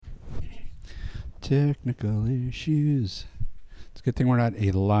Technical issues. It's a good thing we're not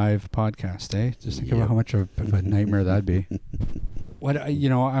a live podcast, eh? Just think about how much of a nightmare that'd be. What oh, here we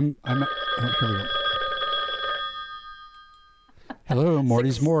go. Hello,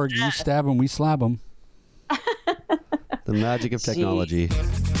 Morty's Morgue. You stab him, we slab him. The magic of technology.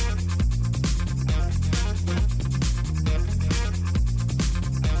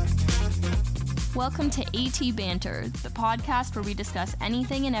 Welcome to AT Banter, the podcast where we discuss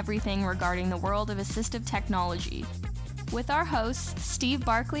anything and everything regarding the world of assistive technology. With our hosts, Steve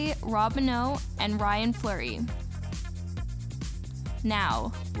Barkley, Rob Minot, and Ryan Fleury.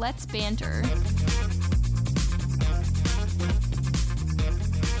 Now, let's banter.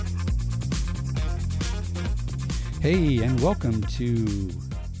 Hey, and welcome to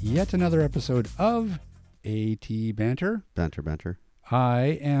yet another episode of AT Banter. Banter.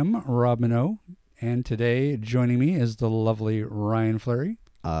 I am Rob Minot, and today joining me is the lovely Ryan Fleury.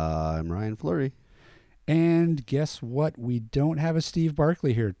 I'm Ryan Fleury. And guess what? We don't have a Steve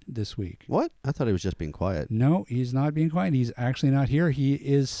Barkley here this week. What? I thought he was just being quiet. No, he's not being quiet. He's actually not here. He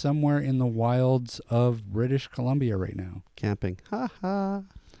is somewhere in the wilds of British Columbia right now. Camping. Ha ha.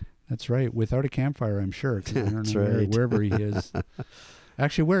 That's right. Without a campfire, I'm sure. 'Cause I don't That's know right. Wherever he is.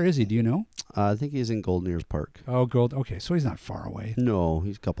 Actually, where is he? Do you know? I think he's in Golden Ears Park. Oh, Gold. Okay, so he's not far away. No,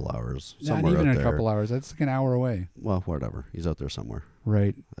 he's a couple hours. Not Somewhere even out a there. couple hours. That's like an hour away. Well, whatever. He's out there somewhere.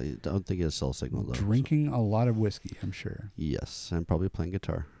 Right. I don't think he has cell signal though. Drinking a lot of whiskey, I'm sure. Yes, and probably playing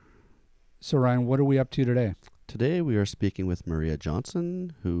guitar. So, Ryan, what are we up to today? Today we are speaking with Maria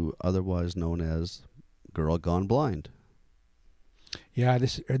Johnson, who otherwise known as Girl Gone Blind. Yeah,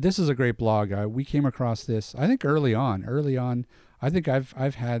 this is a great blog. We came across this, I think, early on. I think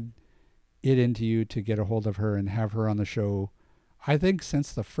I've had it into you to get a hold of her and have her on the show. I think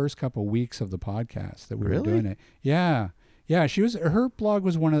since the first couple weeks of the podcast that we were doing it. Yeah. Her blog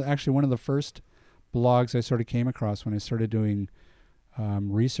was one of the first blogs I sort of came across when I started doing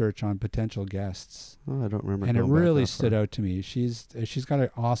research on potential guests. Oh, I don't remember. And it going back really that stood far. out to me. She's got an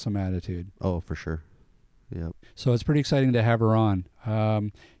awesome attitude. Oh, for sure. Yep. So it's pretty exciting to have her on.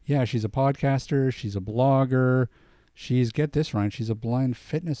 She's a podcaster. She's a blogger. Get this, Ryan, she's a blind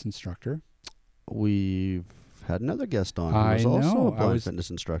fitness instructor. We've had another guest on who was also a blind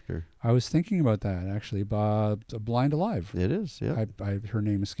fitness instructor. I was thinking about that, actually. Blind Alive. It is, yeah. Her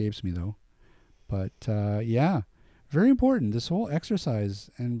name escapes me, though. But, very important. This whole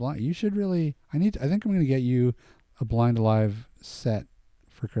exercise and blind. You should really... I think I'm going to get you a Blind Alive set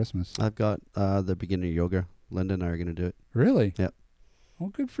for Christmas. I've got the beginner yoga. Linda and I are going to do it. Really? Yep. Well,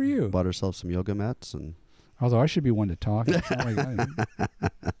 good for you. Bought ourselves some yoga mats and... Although I should be one to talk. It's not like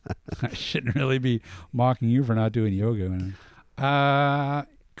I shouldn't really be mocking you for not doing yoga.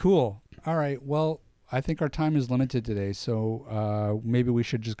 Cool. All right. Well, I think our time is limited today, so maybe we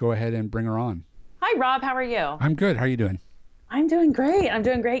should just go ahead and bring her on. Hi, Rob. How are you? I'm good. How are you doing? I'm doing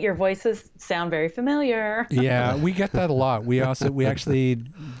great. Your voices sound very familiar. Yeah, we get that a lot.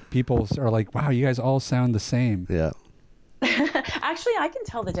 People are like, wow, you guys all sound the same. Yeah. Actually, I can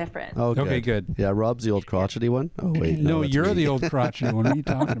tell the difference. Oh, okay, good. Yeah, Rob's the old crotchety one. Oh, wait. No, that's you're me. the old crotchety one. What are you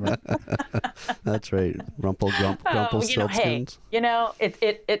talking about? That's right. Rumpelstiltskins.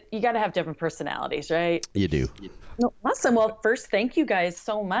 You got to have different personalities, right? You do. Awesome. Well, first, thank you guys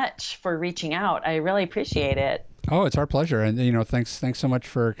so much for reaching out. I really appreciate it. Oh, it's our pleasure. And, thanks so much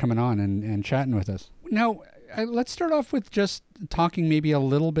for coming on and chatting with us. Now, let's start off with just talking maybe a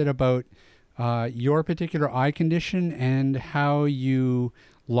little bit about your particular eye condition and how you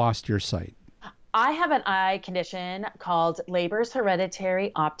lost your sight. I have an eye condition called Leber's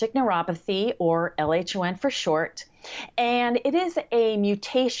hereditary optic neuropathy, or LHON for short. And it is a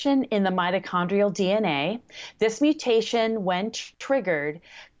mutation in the mitochondrial DNA. This mutation, when triggered,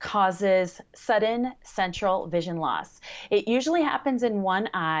 causes sudden central vision loss. It usually happens in one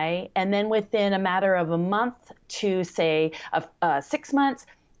eye, and then within a matter of a month to, say, 6 months,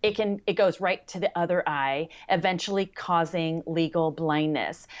 it goes right to the other eye, eventually causing legal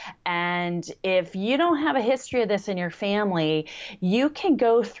blindness. And if you don't have a history of this in your family, you can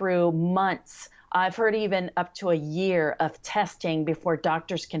go through months, I've heard even up to a year of testing before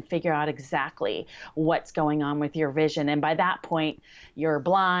doctors can figure out exactly what's going on with your vision. And by that point, you're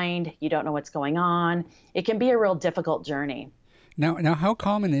blind, you don't know what's going on. It can be a real difficult journey. Now, how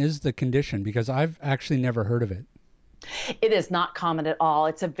common is the condition? Because I've actually never heard of it. It is not common at all.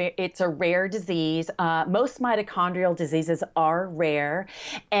 It's a rare disease. Most mitochondrial diseases are rare,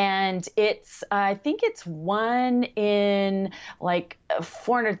 and I think it's one in like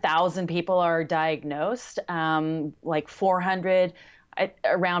 400,000 people are diagnosed. Like 400,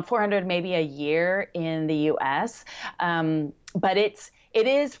 around 400 maybe a year in the U.S. But It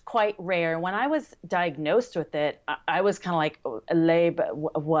is quite rare. When I was diagnosed with it, I was kind of like,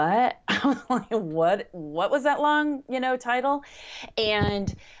 what? I was like, what was that long, title?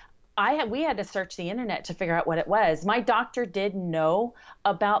 And we had to search the internet to figure out what it was. My doctor did know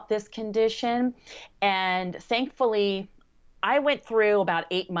about this condition. And thankfully, I went through about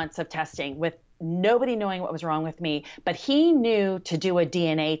 8 months of testing with nobody knowing what was wrong with me, but he knew to do a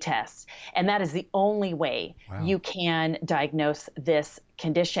DNA test. And that is the only way you can diagnose this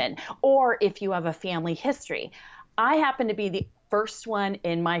condition, or if you have a family history. I happen to be the first one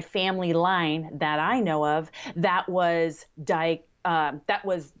in my family line that I know of that was diagnosed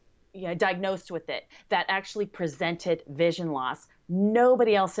with it, that actually presented vision loss.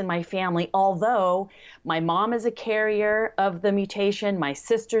 Nobody else in my family, although my mom is a carrier of the mutation, my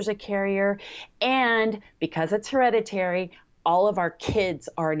sister's a carrier, and because it's hereditary, all of our kids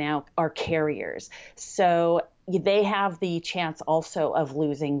are carriers. So they have the chance also of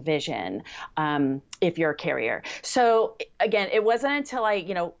losing vision if you're a carrier. So again, it wasn't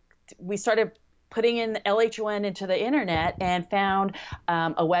until we started putting in the LHON into the internet and found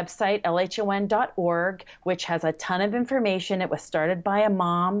a website, LHON.org, which has a ton of information. It was started by a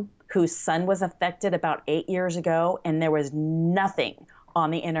mom whose son was affected about 8 years ago, and there was nothing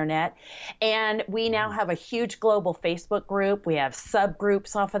on the internet. And we now have a huge global Facebook group. We have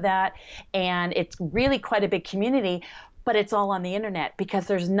subgroups off of that, and it's really quite a big community. But it's all on the internet because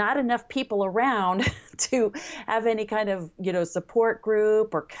there's not enough people around to have any kind of, support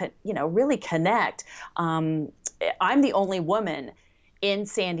group or, really connect. I'm the only woman in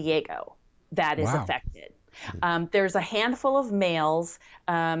San Diego that is affected. There's a handful of males,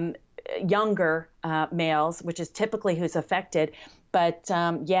 younger males, which is typically who's affected. But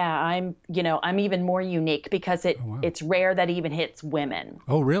I'm even more unique because it's rare that it even hits women.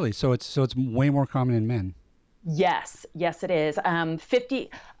 Oh, really? So it's way more common in men. Yes, it is.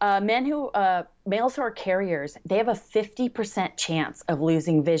 50 males who are carriers, they have a 50% chance of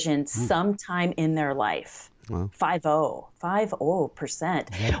losing vision sometime in their life. Wow. 50%.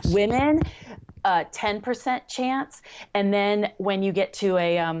 Yes. Women, 10% chance. And then when you get to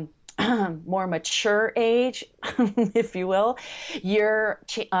a more mature age, if you will, you're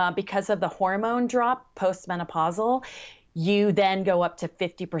because of the hormone drop postmenopausal, you then go up to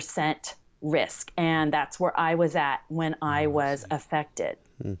 50% risk, and that's where I was at when I was affected.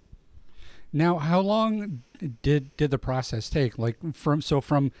 Now, how long did the process take? Like from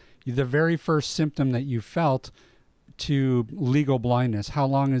the very first symptom that you felt to legal blindness, how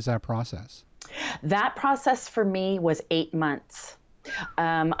long is that process? That process for me was 8 months.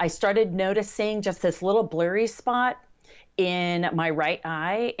 I started noticing just this little blurry spot in my right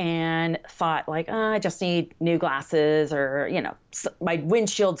eye and thought I just need new glasses, or, my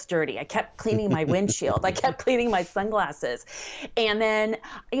windshield's dirty. I kept cleaning my windshield. I kept cleaning my sunglasses. And then,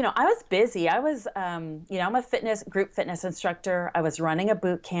 I was busy. I was, I'm a group fitness instructor. I was running a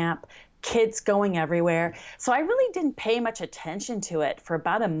boot camp, kids going everywhere. So I really didn't pay much attention to it for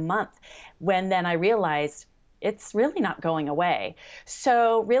about a month, when then I realized it's really not going away.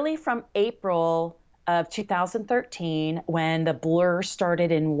 So really from April of 2013, when the blur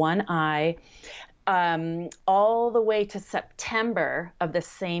started in one eye, all the way to September of the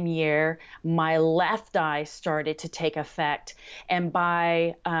same year, my left eye started to take effect. And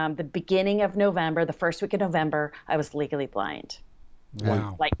by the beginning of November, the first week of November, I was legally blind.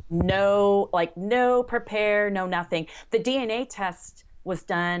 Wow. No prepare, no nothing. The DNA test was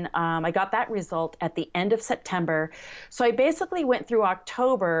done. I got that result at the end of September. So I basically went through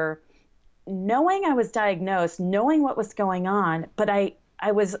October knowing I was diagnosed, knowing what was going on, but I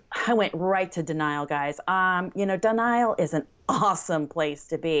went right to denial, guys. Denial is an awesome place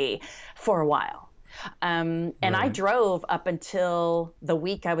to be for a while. And I drove up until the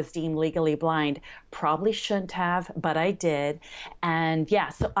week I was deemed legally blind. Probably shouldn't have, but I did. And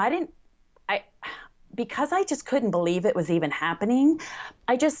so because I just couldn't believe it was even happening,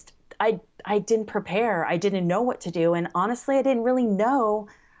 I didn't prepare. I didn't know what to do. And honestly, I didn't really know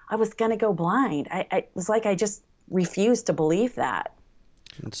I was going to go blind. I was like, I just refused to believe that.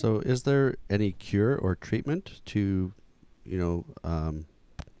 And so is there any cure or treatment to, reduce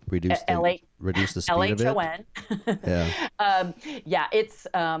the speed of it? LHON. It's,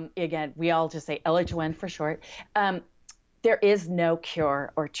 again, we all just say LHON for short. There is no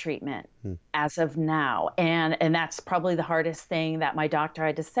cure or treatment as of now. And that's probably the hardest thing that my doctor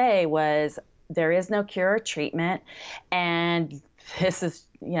had to say was, there is no cure or treatment. And this is,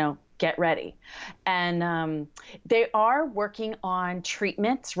 get ready. And they are working on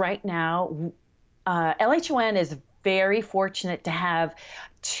treatments right now. LHON is very fortunate to have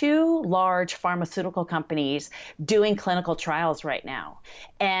two large pharmaceutical companies doing clinical trials right now.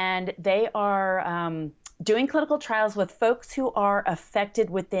 And they are doing clinical trials with folks who are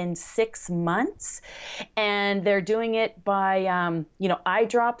affected within 6 months. And they're doing it by, eye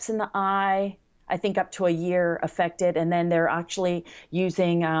drops in the eye, I think up to a year affected. And then they're actually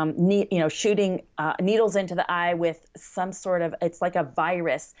using, shooting needles into the eye with some sort of, it's like a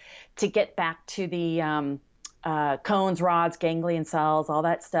virus to get back to the cones, rods, ganglion cells, all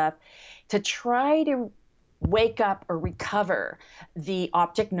that stuff, to try to wake up or recover the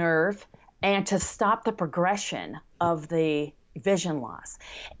optic nerve and to stop the progression of the vision loss.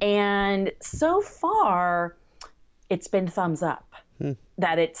 And so far, it's been thumbs up.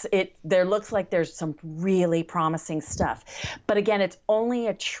 That there looks like there's some really promising stuff. But again, it's only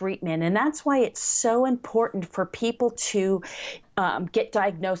a treatment. And that's why it's so important for people to get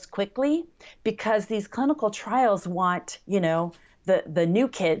diagnosed quickly, because these clinical trials want, the new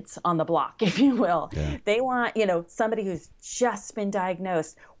kids on the block, if you will. Yeah. They want, somebody who's just been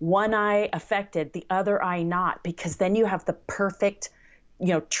diagnosed, one eye affected, the other eye not, because then you have the perfect,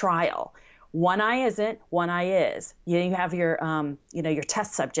 trial. One eye isn't, one eye is. You have your, your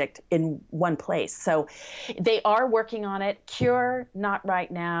test subject in one place. So they are working on it. Cure, not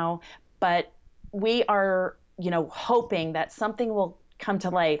right now, but we are, hoping that something will come to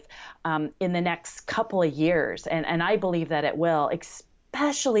life in the next couple of years. And I believe that it will,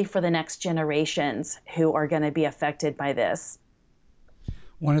 especially for the next generations who are going to be affected by this.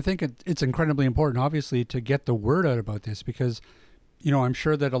 Well, I think it's incredibly important, obviously, to get the word out about this, because I'm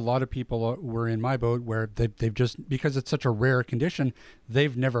sure that a lot of people were in my boat where they've just, because it's such a rare condition,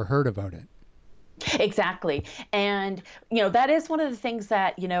 they've never heard about it. Exactly. And, that is one of the things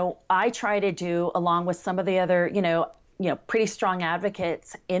that, I try to do along with some of the other, pretty strong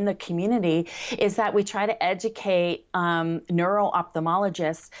advocates in the community, is that we try to educate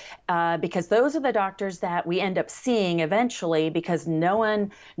neuro-ophthalmologists because those are the doctors that we end up seeing eventually, because no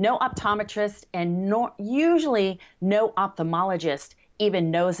optometrist and usually no ophthalmologist even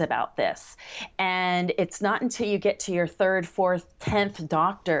knows about this. And it's not until you get to your third, fourth, 10th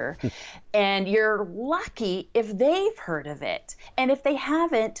doctor and you're lucky if they've heard of it. And if they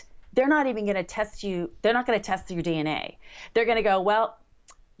haven't, they're not even going to test you. They're not going to test your DNA. They're going to go, well,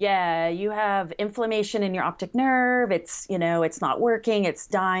 yeah, you have inflammation in your optic nerve. It's, it's not working. It's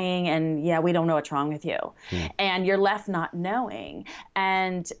dying. And yeah, we don't know what's wrong with you. And you're left not knowing.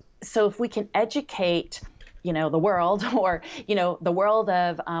 And so if we can educate, the world, or, the world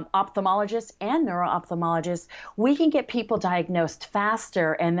of ophthalmologists and neuro-ophthalmologists, we can get people diagnosed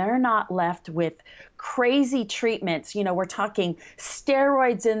faster, and they're not left with crazy treatments. We're talking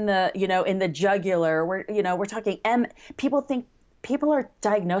steroids in the jugular. We're talking people are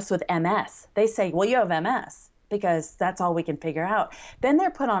diagnosed with MS. They say, well, you have MS, because that's all we can figure out. Then they're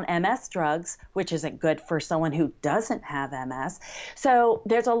put on MS drugs, which isn't good for someone who doesn't have MS. So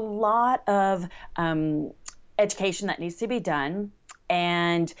there's a lot of education that needs to be done,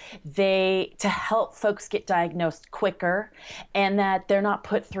 and to help folks get diagnosed quicker, and that they're not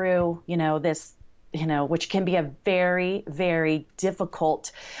put through, this, which can be a very, very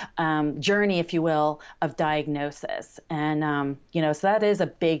difficult journey, if you will, of diagnosis. And, so that is a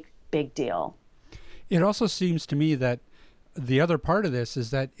big, big deal. It also seems to me that the other part of this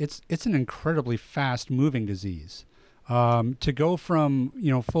is that it's an incredibly fast-moving disease. To go from,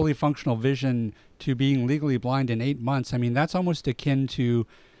 fully functional vision to being legally blind in 8 months, I mean, that's almost akin to,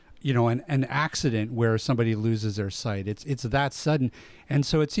 an accident where somebody loses their sight. It's that sudden. And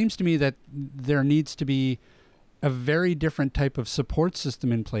so it seems to me that there needs to be a very different type of support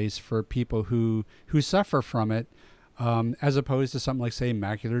system in place for people who suffer from it, as opposed to something like, say,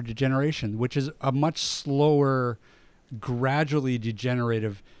 macular degeneration, which is a much slower, gradually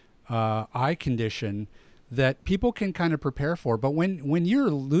degenerative eye condition that people can kind of prepare for. But when you're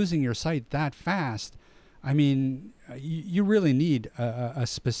losing your sight that fast, I mean, you really need a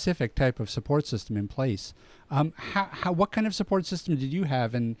specific type of support system in place. What kind of support system did you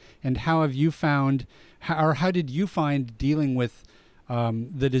have, and how have you found, how did you find dealing with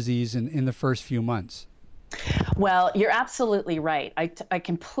the disease in the first few months? Well, you're absolutely right. I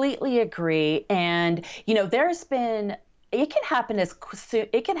completely agree. And, there's been, it can happen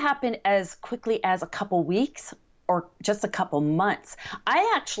as quickly as a couple weeks or just a couple months.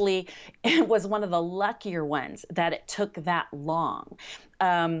 I actually was one of the luckier ones that it took that long,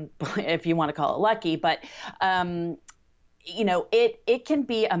 if you want to call it lucky. But, it can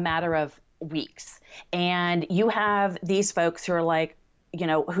be a matter of weeks. And you have these folks who are like,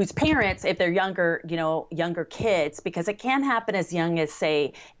 whose parents, if they're younger kids, because it can happen as young as,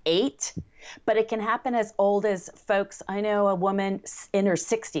 say, 8, but it can happen as old as folks. I know a woman in her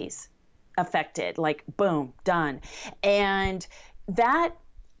 60s affected, like boom, done. And that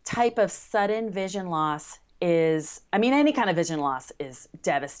type of sudden vision loss any kind of vision loss is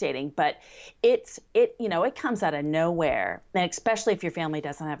devastating, but it comes out of nowhere, and especially if your family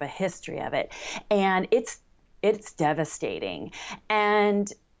doesn't have a history of it. And it's devastating.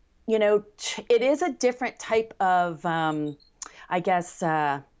 And, it is a different type of,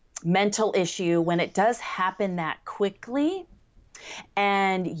 mental issue when it does happen that quickly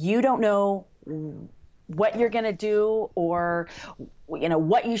and you don't know what you're going to do, or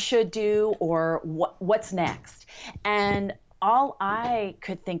what you should do, or what's next. And all I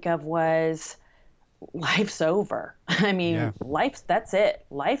could think of was, life's over. I mean, that's it.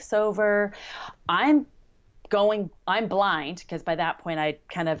 Life's over. I'm blind, because by that point I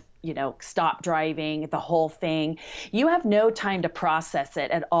kind of, stopped driving, the whole thing. You have no time to process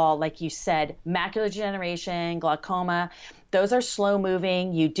it at all. Like you said, macular degeneration, glaucoma, those are slow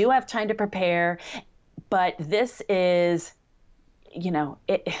moving. You do have time to prepare. But this is,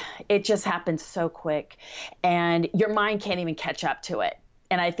 it just happens so quick, and your mind can't even catch up to it.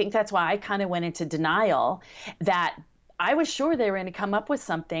 And I think that's why I kind of went into denial, that I was sure they were going to come up with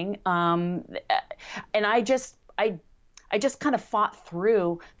something. And I just kind of fought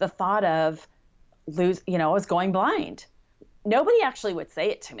through the thought of I was going blind. Nobody actually would say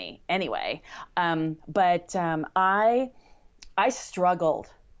it to me anyway. But I struggled.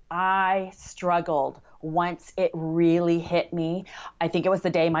 Once it really hit me. I think it was the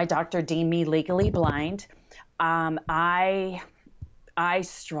day my doctor deemed me legally blind. I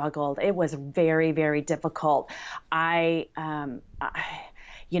struggled. It was very, very difficult. Again,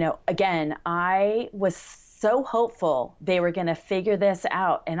 I was so hopeful they were going to figure this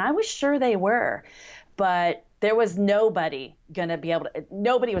out, and I was sure they were, but there was nobody was going to be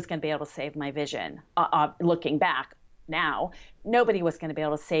able to save my vision. Looking back now, nobody was going to be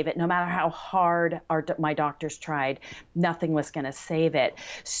able to save it. No matter how hard my doctors tried, nothing was going to save it.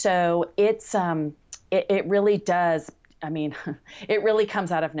 So it really does. I mean, it really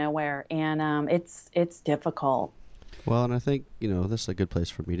comes out of nowhere, and it's difficult. Well, and I think, this is a good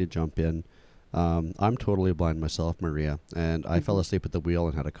place for me to jump in. I'm totally blind myself, Maria, and I fell asleep at the wheel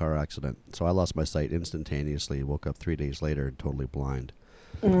and had a car accident. So I lost my sight instantaneously, woke up 3 days later totally blind.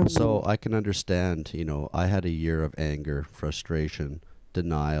 Mm-hmm. So I can understand, I had a year of anger, frustration,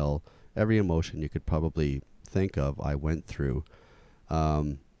 denial, every emotion you could probably think of I went through.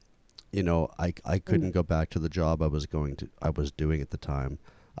 I couldn't go back to the job I was doing at the time.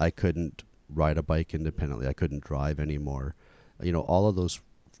 I couldn't ride a bike independently. I couldn't drive anymore. All of those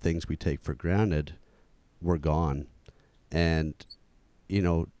things we take for granted were gone. And,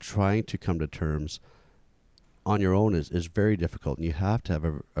 trying to come to terms on your own is very difficult, and you have to have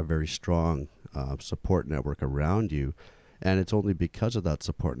a very strong support network around you. And it's only because of that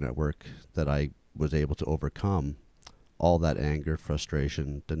support network that I was able to overcome all that anger,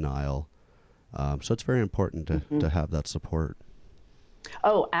 frustration, denial. So it's very important to have that support.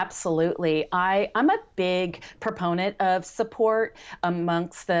 Oh, absolutely. I'm a big proponent of support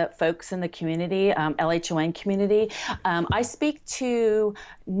amongst the folks in the community, LHON community. I speak to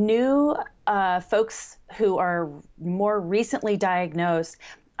new folks who are more recently diagnosed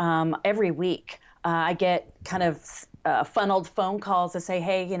every week. I get kind of funneled phone calls to say,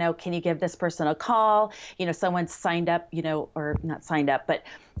 hey, can you give this person a call? Someone signed up, or not signed up, but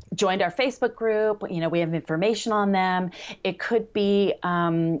joined our Facebook group. We have information on them. It could be,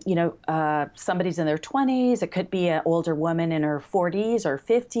 somebody's in their 20s. It could be an older woman in her 40s or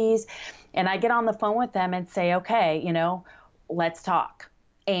 50s. And I get on the phone with them and say, okay, let's talk.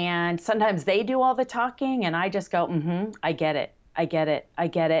 And sometimes they do all the talking and I just go, I get it. I get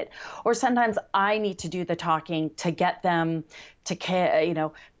it. Or sometimes I need to do the talking to get them to,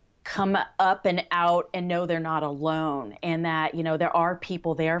 come up and out and know they're not alone, and that, there are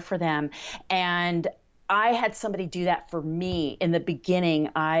people there for them. And I had somebody do that for me in the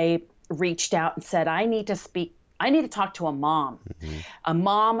beginning. I reached out and said, I need to talk to a mom, a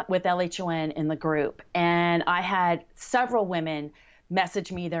mom with LHON in the group. And I had several women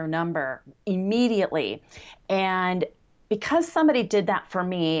message me their number immediately. And because somebody did that for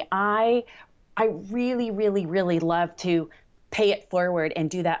me, I really, really, really love to pay it forward and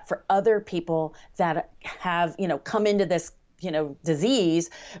do that for other people that have, come into this, disease,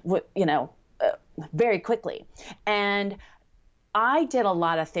 very quickly. And I did a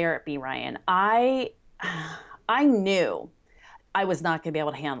lot of therapy, Ryan. I knew I was not going to be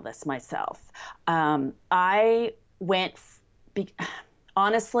able to handle this myself. I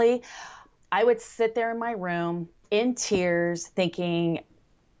honestly, I would sit there in my room in tears thinking,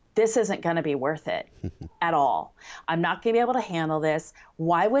 this isn't going to be worth it at all. I'm not going to be able to handle this.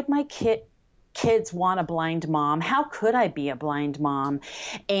 Why would my kids want a blind mom? How could I be a blind mom?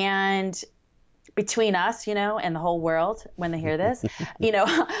 And between us, and the whole world, when they hear this,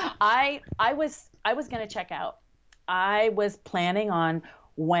 I was going to check out. I was planning on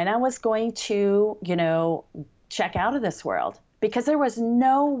when I was going to, check out of this world, because there was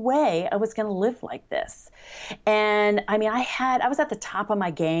no way I was going to live like this. And I mean, I was at the top of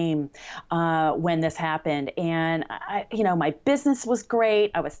my game when this happened, and my business was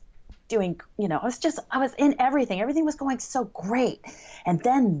great. I was doing, I was in everything. Everything was going so great. And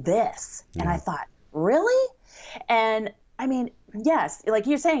then this, and I thought, really? And I mean, yes, like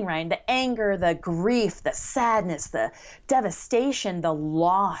you're saying, Ryan, the anger, the grief, the sadness, the devastation, the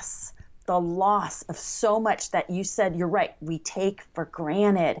loss of so much that you said, you're right, we take for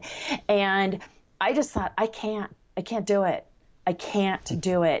granted. And I just thought, I can't do it. I can't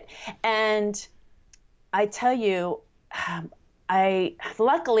do it. And I tell you,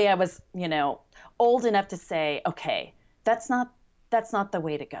 luckily I was, old enough to say, okay, that's not the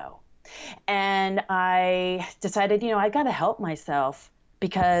way to go. And I decided, I got to help myself,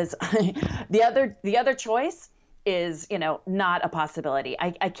 because the other choice is, not a possibility.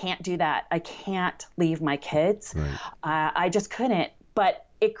 I can't do that. I can't leave my kids. Right. I just couldn't. But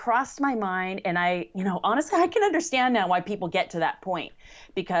it crossed my mind, and I, honestly, I can understand now why people get to that point,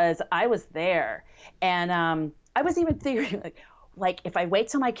 because I was there, and I was even thinking, like if I wait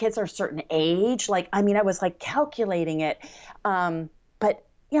till my kids are a certain age, I was calculating it, but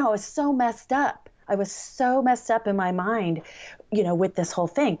I was so messed up. I was so messed up in my mind, with this whole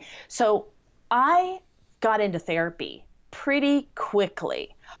thing. So I got into therapy pretty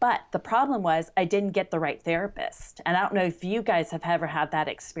quickly. But the problem was I didn't get the right therapist. And I don't know if you guys have ever had that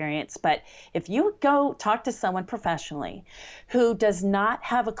experience, but if you go talk to someone professionally who does not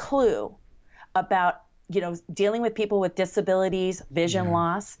have a clue about, dealing with people with disabilities, vision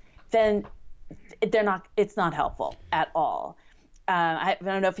loss, then it's not helpful at all. I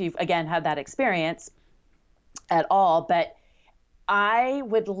don't know if you've, again, had that experience at all, but I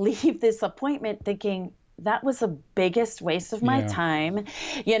would leave this appointment thinking, that was the biggest waste of my time.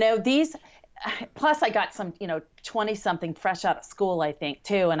 Plus I got some, 20-something fresh out of school, I think,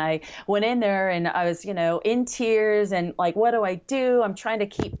 too. And I went in there and I was, in tears and like, what do I do? I'm trying to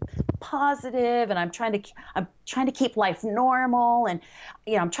keep positive, and I'm trying to keep life normal. And,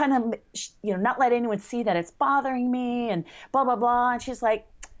 I'm trying to, not let anyone see that it's bothering me and blah, blah, blah. And she's like,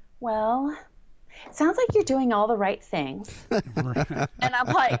 well, it sounds like you're doing all the right things. And I'm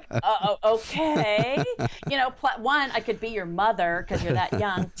like, okay. One, I could be your mother because you're that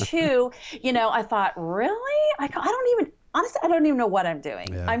young. Two, I thought, really? I don't even know what I'm doing.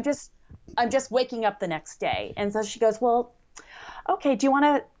 Yeah. I'm just waking up the next day. And so she goes, well, okay, do you want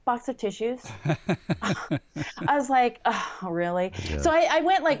a box of tissues? I was like, oh, really? Yeah. So I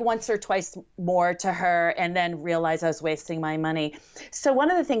went like once or twice more to her, and then realized I was wasting my money. So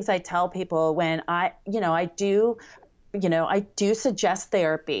one of the things I tell people when I do suggest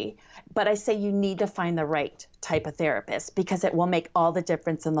therapy, but I say you need to find the right type of therapist, because it will make all the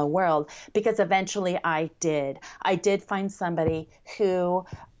difference in the world. Because eventually I did find somebody who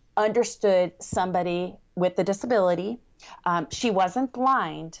understood somebody with a disability. She wasn't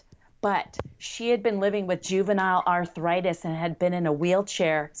blind, but she had been living with juvenile arthritis and had been in a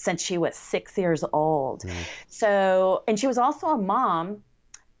wheelchair since she was 6 years old. Mm. So, and she was also a mom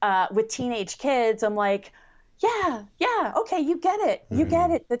with teenage kids. I'm like, yeah, okay, you get it. You get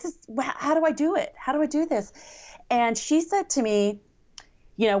it. How do I do it? How do I do this? And she said to me,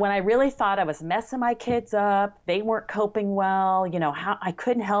 when I really thought I was messing my kids up, they weren't coping well, how I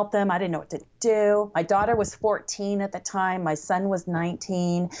couldn't help them. I didn't know what to do. My daughter was 14 at the time. My son was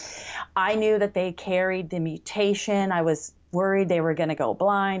 19. I knew that they carried the mutation. I was worried they were going to go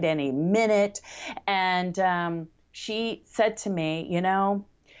blind any minute. And she said to me,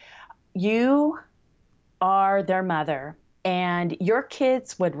 you are their mother, and your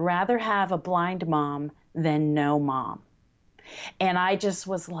kids would rather have a blind mom than no mom. And I just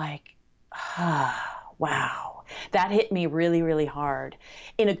was like, wow, that hit me really, really hard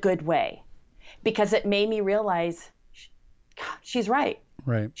in a good way, because it made me realize, God, she's right.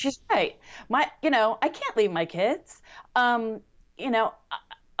 Right. She's right. I can't leave my kids.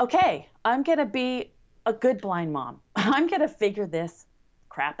 Okay, I'm going to be a good blind mom. I'm going to figure this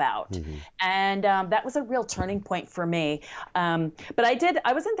crap out. Mm-hmm. And that was a real turning point for me. But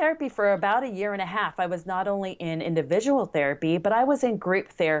I was in therapy for about 1.5 years. I was not only in individual therapy, but I was in group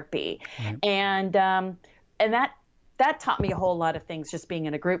therapy. Mm-hmm. And that that taught me a whole lot of things, just being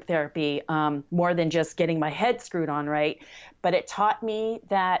in a group therapy, more than just getting my head screwed on right. But it taught me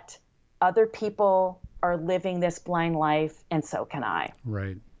that other people are living this blind life, and so can I.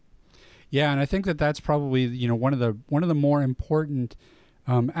 Right. Yeah, and I think that that's probably, you know, one of the more important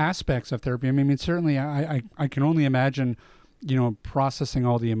aspects of therapy. I mean, certainly I can only imagine, you know, processing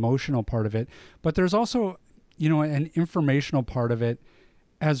all the emotional part of it, but there's also, you know, an informational part of it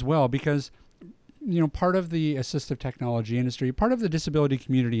as well, because, you know, part of the assistive technology industry, part of the disability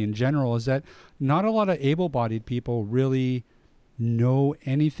community in general, is that not a lot of able-bodied people really know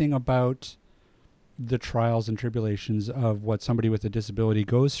anything about the trials and tribulations of what somebody with a disability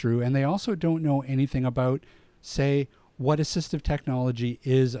goes through. And they also don't know anything about, say, what assistive technology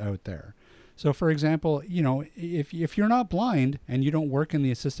is out there. So, for example, you know, if you're not blind and you don't work in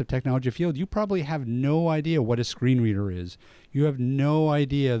the assistive technology field, you probably have no idea what a screen reader is. You have no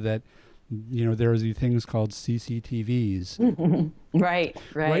idea that, you know, there are these things called CCTVs. Right.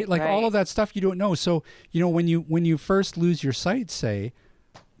 Like all of that stuff you don't know. So, you know, when you first lose your sight, say,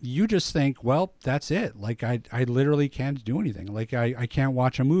 you just think, well, that's it. Like I literally can't do anything. Like I can't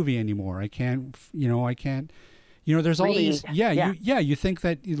watch a movie anymore. I can't, there's all these, you think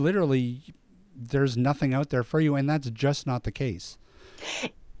that literally there's nothing out there for you, and that's just not the case.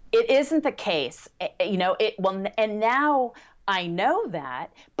 It isn't the case. And now I know that,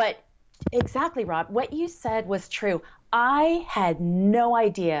 but exactly, Rob, what you said was true. I had no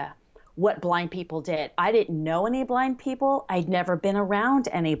idea what blind people did. I didn't know any blind people. I'd never been around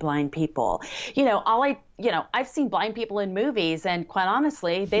any blind people. I've seen blind people in movies, and quite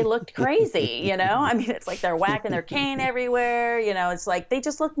honestly, they looked crazy, I mean, it's like they're whacking their cane everywhere, it's like they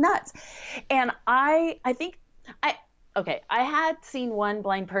just look nuts. And I had seen one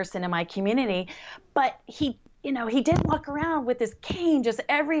blind person in my community, but he did walk around with his cane just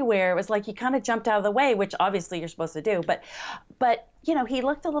everywhere. It was like he kind of jumped out of the way, which obviously you're supposed to do, but he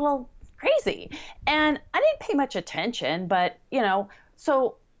looked a little crazy, and I didn't pay much attention, but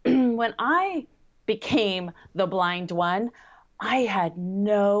so when I became the blind one, I had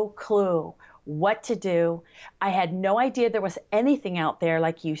no clue what to do. I had no idea there was anything out there,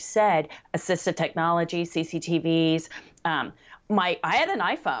 like you said, assistive technology, CCTVs. I had an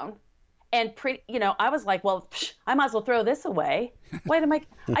iPhone, and I was like, well, I might as well throw this away. Wait,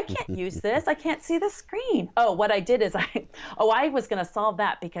 I can't use this. I can't see the screen. Oh, what I did is I was going to solve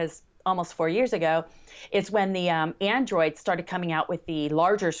that, because almost 4 years ago, it's when the Android started coming out with the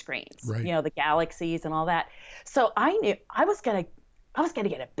larger screens, right. The Galaxies and all that. So I knew I was going to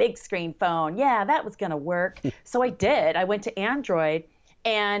get a big screen phone. Yeah, that was going to work. So I did. I went to Android,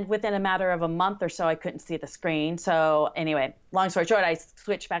 and within a matter of a month or so, I couldn't see the screen. So anyway, long story short, I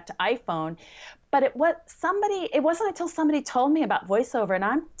switched back to iPhone. But it wasn't until somebody told me about VoiceOver, and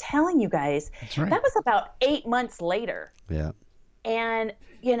I'm telling you guys, right. That was about 8 months later. Yeah. And,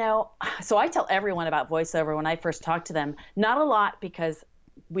 so I tell everyone about VoiceOver when I first talk to them. Not a lot, because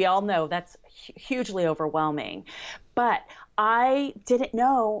we all know that's hugely overwhelming. But I didn't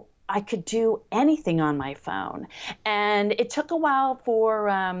know I could do anything on my phone. And it took a while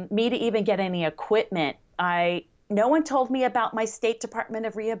for me to even get any equipment. No one told me about my State Department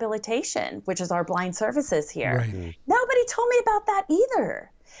of Rehabilitation, which is our blind services here. Right. Nobody told me about that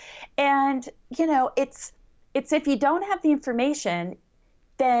either. And, it's if you don't have the information,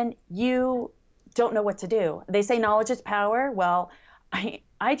 then you don't know what to do. They say knowledge is power. Well,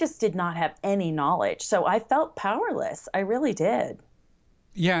 I just did not have any knowledge. So I felt powerless. I really did.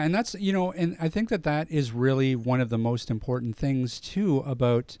 Yeah, and that's, and I think that is really one of the most important things, too,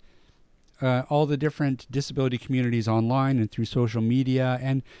 about all the different disability communities online and through social media,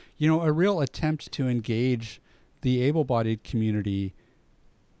 and, a real attempt to engage the able-bodied community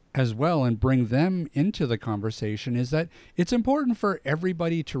as well and bring them into the conversation, is that it's important for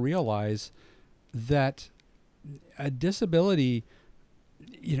everybody to realize that a disability,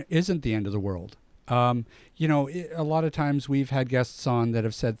 isn't the end of the world. A lot of times we've had guests on that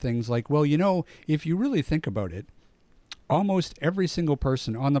have said things like, well, if you really think about it, almost every single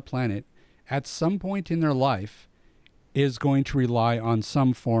person on the planet at some point in their life is going to rely on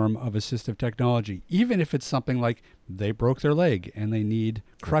some form of assistive technology, even if it's something like they broke their leg and they need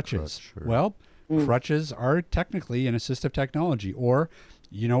crutches. Crutch, sure. Well, crutches are technically an assistive technology. Or,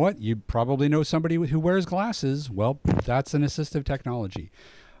 you know what? You probably know somebody who wears glasses. Well, that's an assistive technology.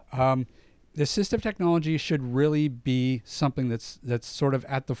 The assistive technology should really be something that's sort of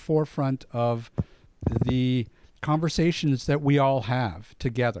at the forefront of the conversations that we all have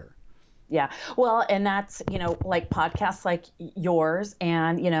together. Yeah. Well, and that's, like podcasts like yours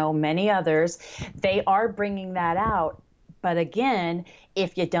and, many others, they are bringing that out. But again,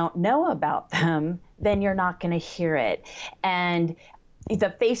 if you don't know about them, then you're not going to hear it. And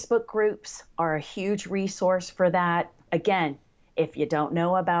the Facebook groups are a huge resource for that. Again, if you don't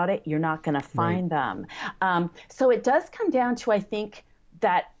know about it, you're not going to find them. So it does come down to, I think,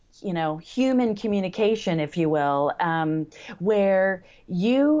 that, human communication, if you will, where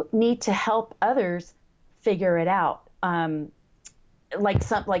you need to help others figure it out.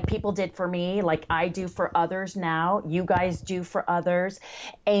 Like people did for me, like I do for others now, you guys do for others,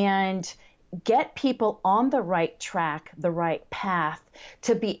 and get people on the right track, the right path,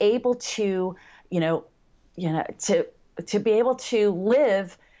 to be able to, to be able to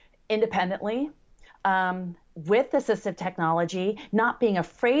live independently, with assistive technology, not being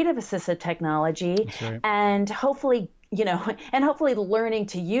afraid of assistive technology, and hopefully learning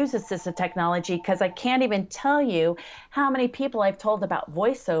to use assistive technology, because I can't even tell you how many people I've told about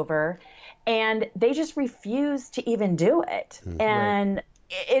VoiceOver and they just refuse to even do it. And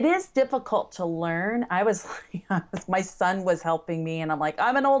it is difficult to learn. My son was helping me and I'm like,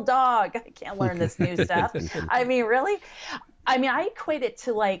 I'm an old dog. I can't learn this new stuff. I mean, really? I equate it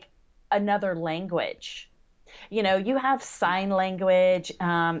to like another language. You have sign language,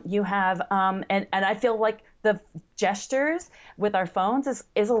 you have, and I feel like the gestures with our phones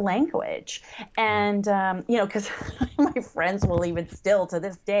is a language. And, because my friends will even still to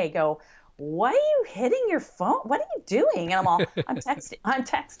this day go, "Why are you hitting your phone? What are you doing?" And I'm all, I'm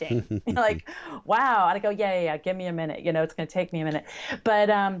texting. Like, wow. And I go, yeah, give me a minute. It's going to take me a minute. But,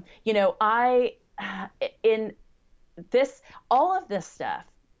 all of this stuff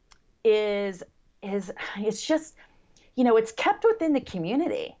is it's just, it's kept within the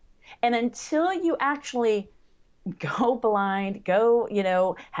community. And until you actually go blind,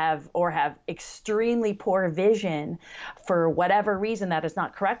 have extremely poor vision for whatever reason that is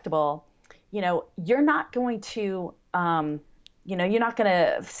not correctable, you're not going to, you're not going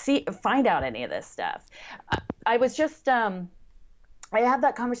to find out any of this stuff. I was just, I have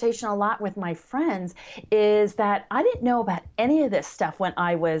that conversation a lot with my friends, is that I didn't know about any of this stuff when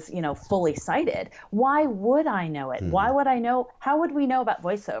I was, fully sighted. Why would I know it? Why would I know? How would we know about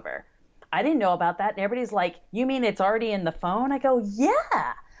VoiceOver? I didn't know about that. And everybody's like, "You mean it's already in the phone?" I go,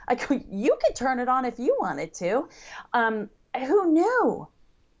 "Yeah." I go, "You could turn it on if you wanted to." Who knew?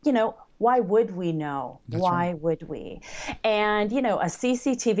 Why would we know? Why would we? And, a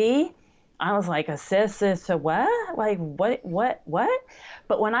CCTV, I was like, a what? Like, what?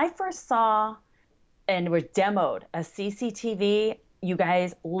 But when I first saw and was demoed a CCTV, you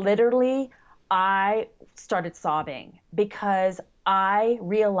guys, literally, I started sobbing because I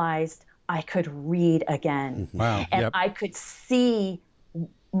realized I could read again. Wow. And I could see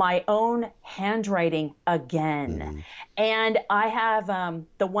my own handwriting again. And I have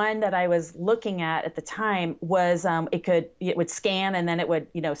the one that I was looking at the time was it would scan and then it would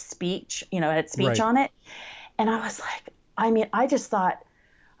speech, it had speech on it. And I was like, I just thought,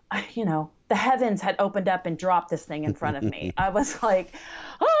 the heavens had opened up and dropped this thing in front of me. I was like,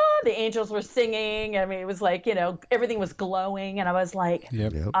 the angels were singing. It was like, everything was glowing. And I was like,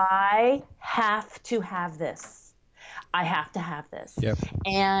 I have to have this. I have to have this. Yep.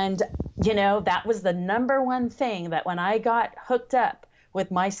 And, that was the number one thing that when I got hooked up with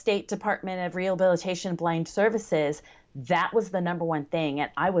my state Department of Rehabilitation Blind Services, that was the number one thing.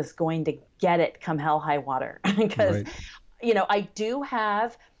 And I was going to get it come hell high water because, I do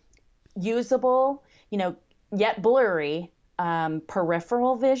have usable, yet blurry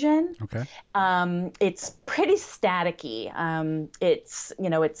peripheral vision. Okay. It's pretty staticky.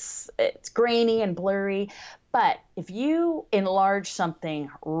 It's grainy and blurry. But if you enlarge something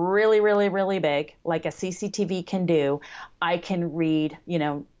really, really, really big, like a CCTV can do, I can read,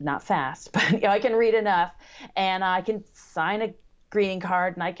 not fast, but I can read enough, and I can sign a greeting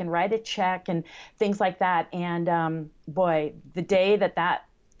card and I can write a check and things like that. And boy, the day that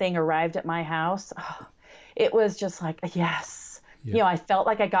thing arrived at my house, it was just like, yes. Yeah. I felt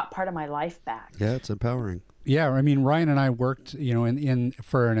like I got part of my life back. Yeah, it's empowering. Yeah, Ryan and I worked, in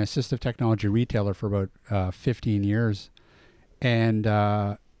for an assistive technology retailer for about 15 years, and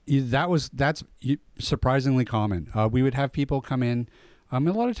that's surprisingly common. We would have people come in. A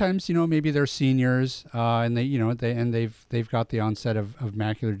lot of times, maybe they're seniors, and they've got the onset of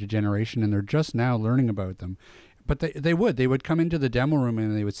macular degeneration, and they're just now learning about them. But they would come into the demo room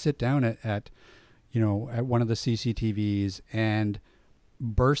and they would sit down at one of the CCTVs and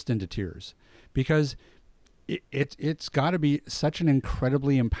burst into tears, because it's got to be such an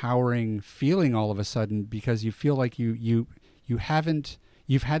incredibly empowering feeling all of a sudden, because you feel like you've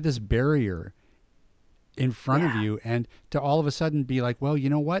had this barrier in front of you, and to all of a sudden be like, well, you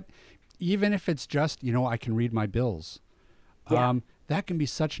know what, even if it's just, I can read my bills. that can be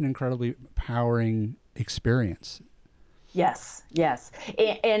such an incredibly empowering experience. Yes.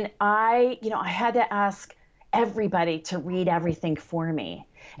 And I had to ask everybody to read everything for me.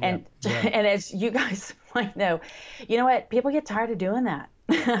 And and as you guys might know, you know what? People get tired of doing that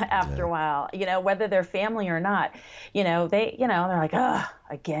after a while, whether they're family or not. They're like, oh,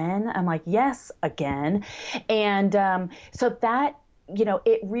 again? I'm like, yes, again. And so that,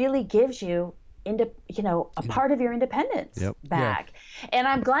 it really gives you a part of your independence back. Yeah. And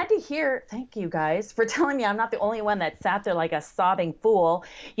I'm glad to hear, thank you guys for telling me I'm not the only one that sat there like a sobbing fool,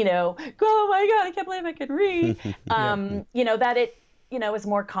 oh my God, I can't believe I can read. That it, is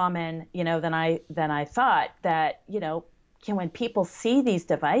more common, than I thought, that, when people see these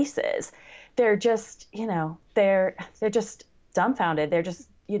devices, they're just, they're just dumbfounded. They're just,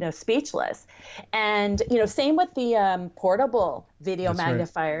 speechless. And, same with the portable video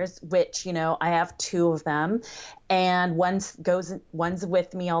magnifiers, which, I have 2 of them, and one's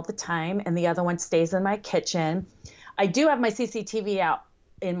with me all the time, and the other one stays in my kitchen. I do have my CCTV out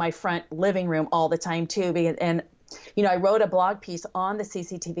in my front living room all the time too, and I wrote a blog piece on the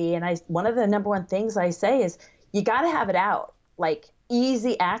CCTV, and one of the number one things I say is you got to have it out, like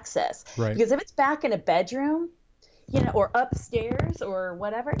easy access, right? Because if it's back in a bedroom, or upstairs or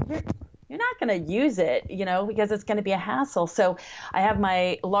whatever, you're not going to use it, because it's going to be a hassle. So I have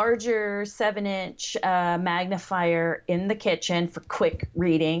my larger 7-inch magnifier in the kitchen for quick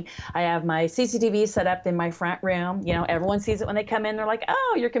reading. I have my CCTV set up in my front room. Everyone sees it when they come in. They're like,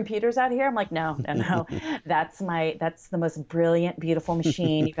 oh, your computer's out here. I'm like, no. That's the most brilliant, beautiful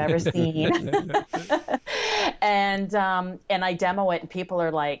machine you've ever seen. And I demo it, and people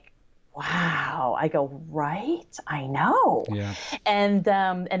are like, wow. I go, right? I know. Yeah. And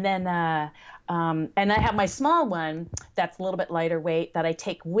then and I have my small one that's a little bit lighter weight that I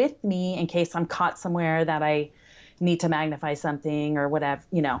take with me in case I'm caught somewhere that I need to magnify something or whatever.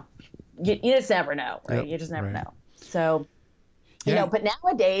 You just never know, right? Yep. You just never know. So, but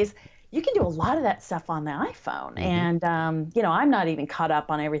nowadays you can do a lot of that stuff on the iPhone. Mm-hmm. And, I'm not even caught up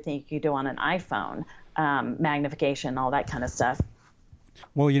on everything you can do on an iPhone, magnification, all that kind of stuff.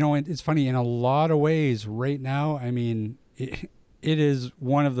 Well, it's funny, in a lot of ways right now, I mean, it is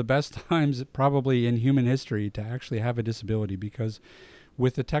one of the best times probably in human history to actually have a disability, because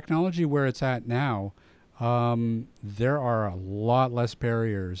with the technology where it's at now, there are a lot less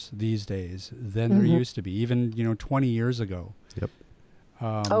barriers these days than there used to be, even, 20 years ago. Yep.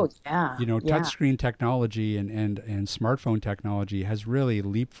 Touchscreen technology and smartphone technology has really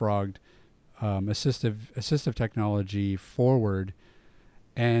leapfrogged assistive technology forward.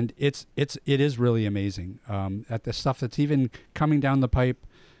 And it is really amazing at the stuff that's even coming down the pipe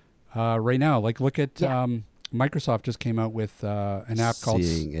right now. Like, look at Microsoft just came out with an app called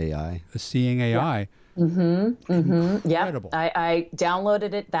Seeing AI. Seeing AI. Yeah. Incredible. I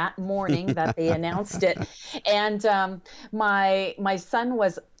downloaded it that morning that they announced it, and my son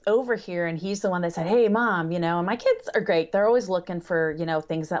was over here, and he's the one that said, hey Mom, my kids are great, they're always looking for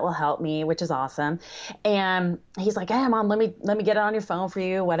things that will help me, which is awesome. And he's like, hey Mom, let me get it on your phone for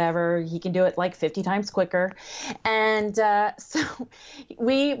you, whatever. He can do it like 50 times quicker. And so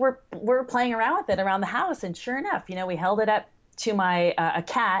we were playing around with it around the house, and sure enough, we held it up to my a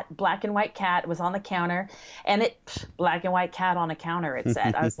cat, black and white cat, was on the counter, and black and white cat on a counter, it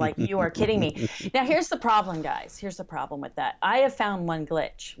said. I was like, you are kidding me. Now here's the problem, guys. Here's the problem with that. I have found one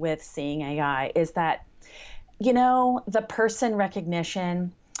glitch with Seeing AI is that, the person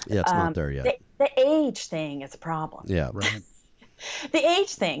recognition. Yeah, it's not there yet. The age thing is a problem. Yeah, right. The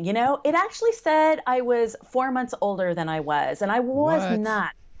age thing, it actually said I was 4 months older than I was, and I was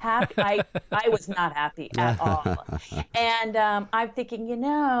not happy. I was not happy at all. And I'm thinking,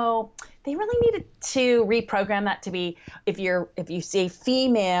 they really needed to reprogram that to be, if you say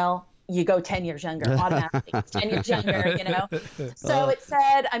female, you go 10 years younger automatically. 10 years younger, So it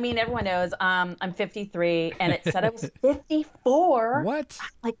said, everyone knows I'm 53, and it said I was 54. What?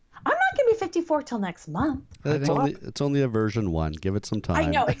 Like, I'm not going to be 54 till next month. It's only a version 1. Give it some time. I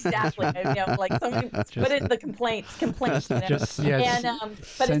know, exactly. Like somebody put in the complaints. But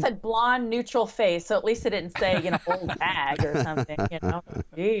it said blonde, neutral face. So at least it didn't say, old bag or something,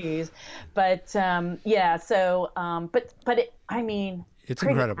 Jeez. But, so, but it, it's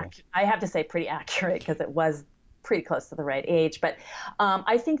incredible. I have to say pretty accurate, because it was pretty close to the right age. But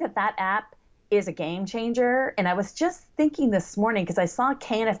I think that app is a game changer. And I was just thinking this morning, because I saw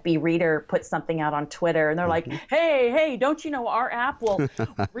KNFB Reader put something out on Twitter, and they're like, hey, don't you know our app will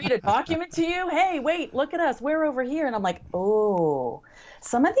read a document to you? Hey, wait, look at us. We're over here. And I'm like, oh,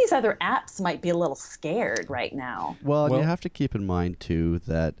 some of these other apps might be a little scared right now. Well, you have to keep in mind, too,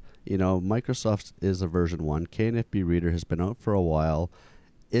 that Microsoft is a version 1. KNFB Reader has been out for a while.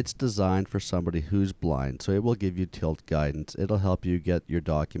 It's designed for somebody who's blind, so it will give you tilt guidance. It'll help you get your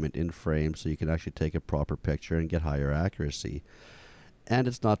document in frame so you can actually take a proper picture and get higher accuracy. And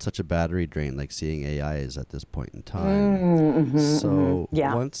it's not such a battery drain like Seeing AI is at this point in time. So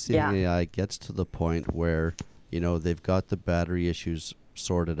once Seeing AI gets to the point where, they've got the battery issues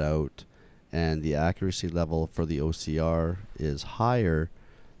sorted out and the accuracy level for the OCR is higher,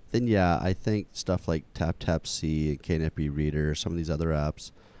 then I think stuff like TapTapC and KNFB Reader, some of these other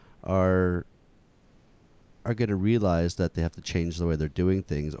apps are going to realize that they have to change the way they're doing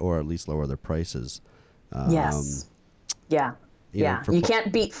things, or at least lower their prices. Yes. Yeah. You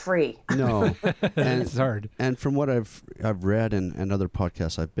can't beat free. No. And it's hard. And from what I've read and other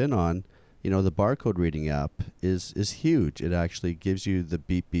podcasts I've been on, the barcode reading app is huge. It actually gives you the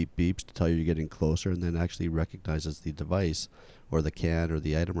beep, beep, beeps to tell you you're getting closer, and then actually recognizes the device or the can or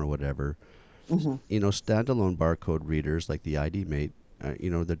the item or whatever. Standalone barcode readers like the ID Mate,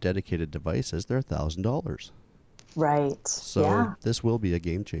 they're dedicated devices. They're $1,000. Right. So this will be a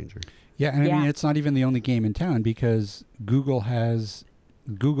game changer. Yeah, and I mean, it's not even the only game in town, because Google has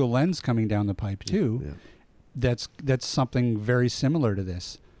Google Lens coming down the pipe too. Yeah. That's something very similar to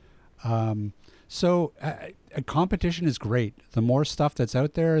this. So a competition is great. The more stuff that's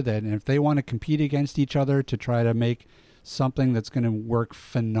out there, then if they want to compete against each other to try to make something that's going to work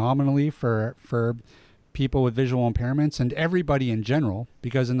phenomenally for people with visual impairments and everybody in general,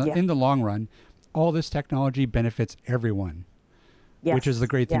 because in the long run, all this technology benefits everyone, which is the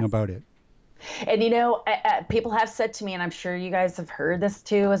great thing about it. And people have said to me, and I'm sure you guys have heard this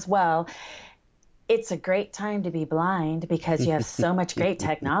too as well, it's a great time to be blind because you have so much great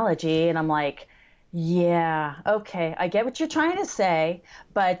technology. And I'm like, yeah, okay, I get what you're trying to say,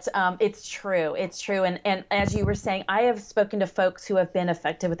 but it's true. It's true. And as you were saying, I have spoken to folks who have been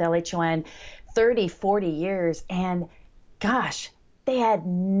affected with LHON 30, 40 years, and gosh, they had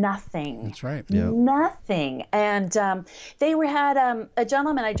nothing. That's right. Yep. Nothing. And they had a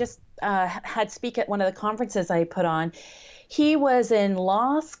gentleman I just had speak at one of the conferences I put on. He was in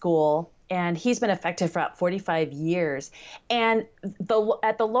law school, and he's been affected for about 45 years. And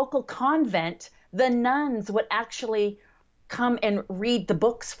at the local convent, the nuns would actually come and read the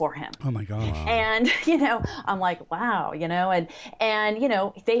books for him. Oh my gosh. And, I'm like, wow, and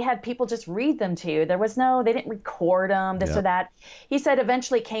they had people just read them to you. They didn't record them, this or that. He said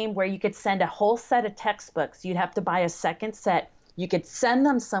eventually came where you could send a whole set of textbooks. You'd have to buy a second set. You could send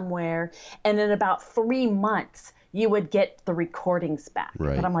them somewhere. And in about 3 months, you would get the recordings back.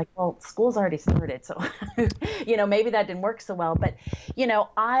 Right. But I'm like, well, school's already started. So, maybe that didn't work so well. But,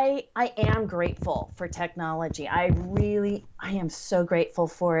 I am grateful for technology. I am so grateful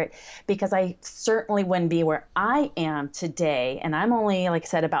for it, because I certainly wouldn't be where I am today. And I'm only, like I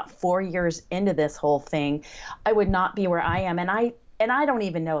said, about 4 years into this whole thing. I would not be where I am. And I don't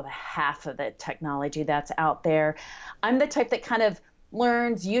even know the half of the technology that's out there. I'm the type that kind of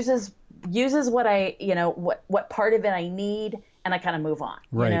learns, uses what I, what part of it I need, and I kind of move on,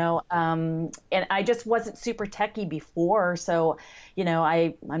 right. And I just wasn't super techie before. So,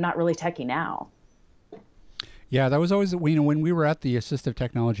 I'm not really techie now. Yeah, that was always, when we were at the assistive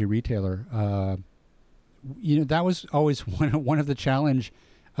technology retailer, that was always one of the challenge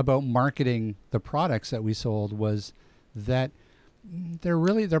about marketing the products that we sold, was that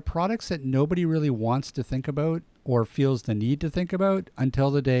they're products that nobody really wants to think about or feels the need to think about until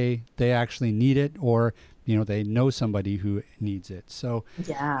the day they actually need it, or they know somebody who needs it. So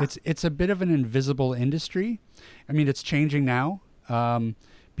it's a bit of an invisible industry. I mean, it's changing now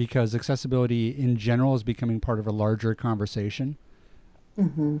because accessibility in general is becoming part of a larger conversation.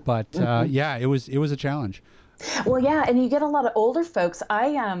 But it was a challenge. Well, yeah, and you get a lot of older folks.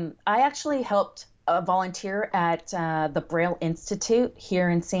 I actually helped volunteer at the Braille Institute here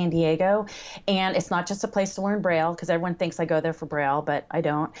in San Diego. And it's not just a place to learn Braille, because everyone thinks I go there for Braille, but I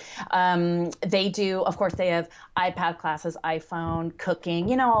don't. They do, of course, they have iPad classes, iPhone,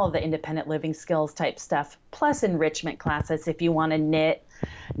 cooking, all of the independent living skills type stuff, plus enrichment classes if you want to knit.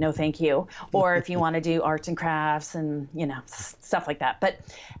 No, thank you. Or if you want to do arts and crafts and, stuff like that. But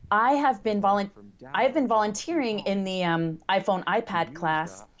I have been volunteering in the iPhone iPad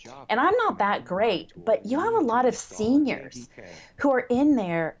class, and I'm not that great, but you have a lot of seniors who are in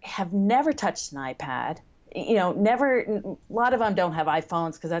there, have never touched an iPad, never, a lot of them don't have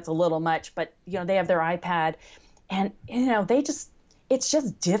iPhones because that's a little much, but, they have their iPad, and, it's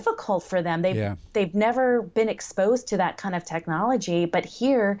just difficult for them. They've never been exposed to that kind of technology, but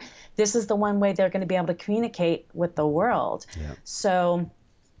here, this is the one way they're going to be able to communicate with the world. Yeah. So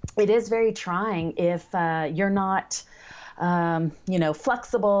it is very trying if you're not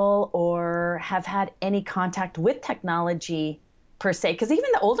flexible or have had any contact with technology per se, because even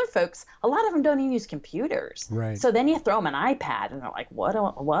the older folks, a lot of them don't even use computers. Right. So then you throw them an iPad and they're like, what?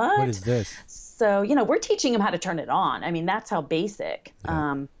 What is this? So, we're teaching them how to turn it on. I mean, that's how basic,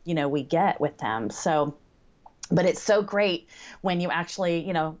 we get with them. So, but it's so great when you actually,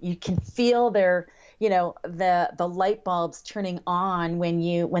 you can feel their, the light bulbs turning on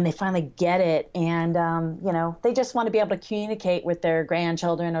when they finally get it. And, they just want to be able to communicate with their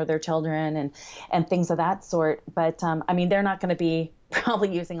grandchildren or their children and things of that sort. But, they're not going to be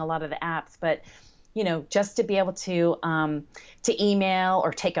probably using a lot of the apps, but, just to be able to email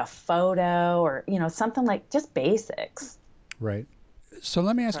or take a photo or, something like just basics. Right. So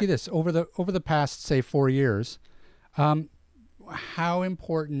let me ask you this: over the past, say, 4 years, how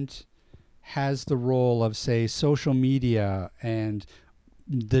important has the role of, say, social media and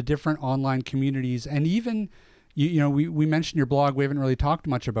the different online communities, and even, we mentioned your blog, we haven't really talked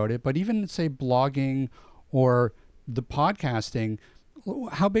much about it, but even, say, blogging or the podcasting,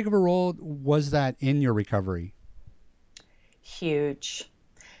 how big of a role was that in your recovery? Huge.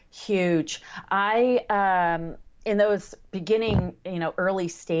 I, in those beginning, early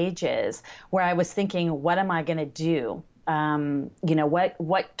stages where I was thinking, what am I going to do?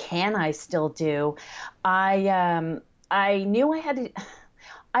 What can I still do? I knew I had to,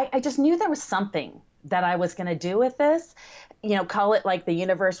 I just knew there was something that I was going to do with this, call it like the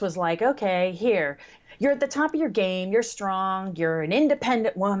universe was like, okay, here, you're at the top of your game. You're strong. You're an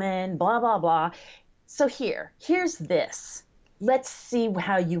independent woman, blah, blah, blah. So here's this. Let's see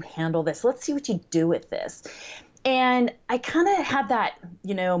how you handle this. Let's see what you do with this. And I kind of had that,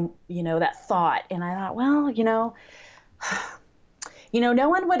 that thought. And I thought, well, no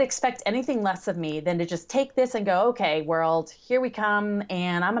one would expect anything less of me than to just take this and go, okay, world, here we come,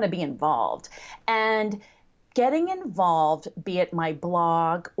 and I'm going to be involved. And getting involved, be it my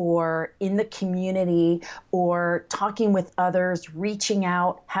blog or in the community or talking with others, reaching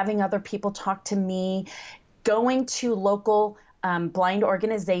out, having other people talk to me, going to local blind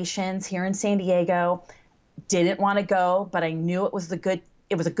organizations here in San Diego. Didn't want to go, but I knew it was a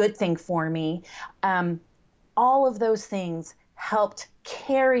good thing for me. All of those things helped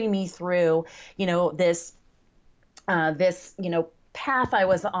carry me through, this path I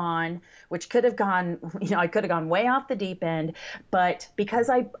was on, which could have gone, I could have gone way off the deep end, but because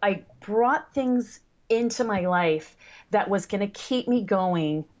I brought things into my life that was going to keep me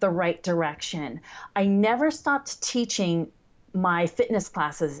going the right direction. I never stopped teaching my fitness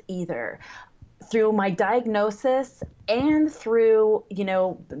classes either. Through my diagnosis and through,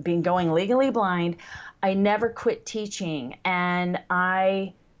 going legally blind, I never quit teaching. And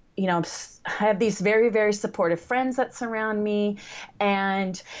I have these very, very supportive friends that surround me,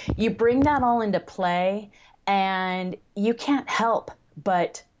 and you bring that all into play and you can't help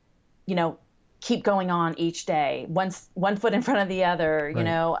but, keep going on each day, one foot in front of the other,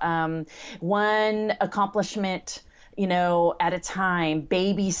 Right. One accomplishment, at a time,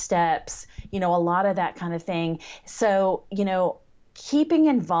 baby steps, a lot of that kind of thing. So, keeping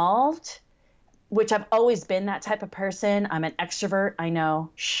involved, which I've always been that type of person. I'm an extrovert. I know,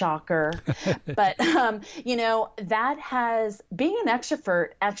 shocker. But, that has, being an extrovert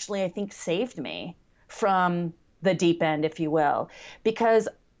actually, I think, saved me from the deep end, if you will, because,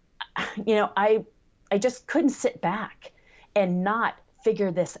 I just couldn't sit back and not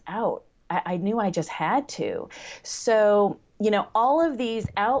figure this out. I knew I just had to. So, all of these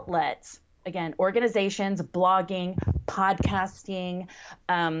outlets, again, organizations, blogging, podcasting,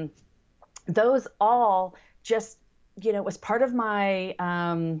 those all just, was part of my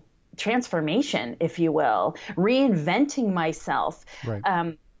transformation, if you will, reinventing myself.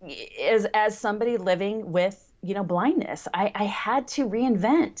 Right. As somebody living with, blindness, I had to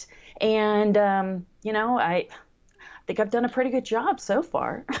reinvent. And, I think I've done a pretty good job so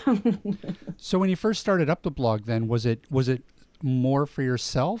far. So when you first started up the blog, then was it more for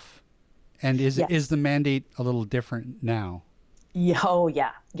yourself? And is the mandate a little different now?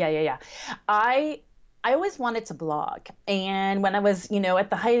 Yeah. I always wanted to blog. And when I was, at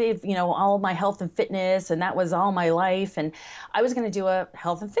the height of, all my health and fitness, and that was all my life, and I was going to do a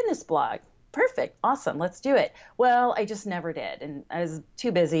health and fitness blog. Perfect. Awesome. Let's do it. Well, I just never did. And I was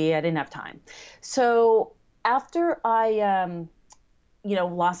too busy. I didn't have time. So after I,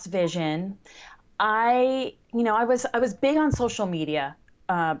 lost vision, I was big on social media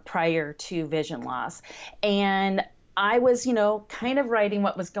prior to vision loss. And I was, kind of writing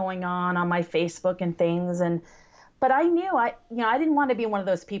what was going on my Facebook and things. And but I knew I didn't want to be one of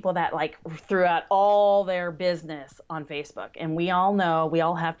those people that like threw out all their business on Facebook. And we all know, we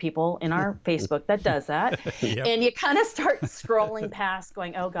all have people in our Facebook that does that. Yep. And you kind of start scrolling past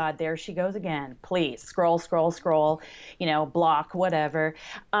going, oh God, there she goes again. Please scroll, block, whatever.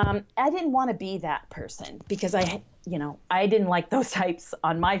 I didn't want to be that person because I didn't like those types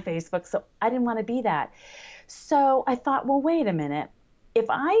on my Facebook. So I didn't want to be that. So I thought, well, wait a minute. If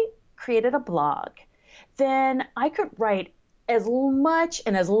I created a blog, then I could write as much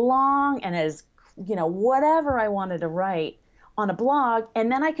and as long and as, whatever I wanted to write on a blog.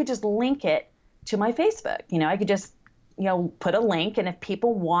 And then I could just link it to my Facebook. I could just, put a link. And if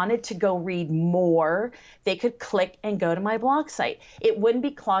people wanted to go read more, they could click and go to my blog site. It wouldn't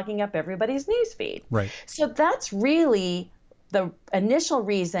be clogging up everybody's newsfeed. Right. So that's really the initial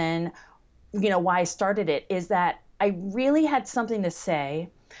reason, why I started it, is that I really had something to say.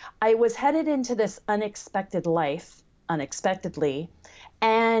 I was headed into this unexpected life, unexpectedly,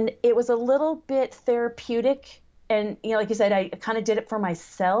 and it was a little bit therapeutic. And, like you said, I kind of did it for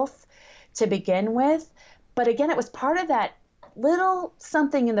myself to begin with. But again, it was part of that little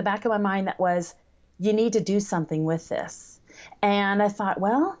something in the back of my mind that was, you need to do something with this. And I thought,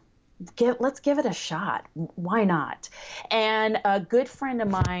 well, let's give it a shot. Why not? And a good friend of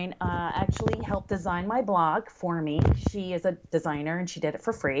mine actually helped design my blog for me. She is a designer and she did it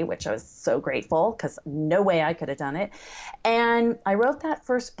for free, which I was so grateful because no way I could have done it. And I wrote that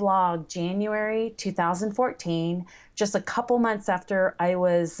first blog January 2014, just a couple months after I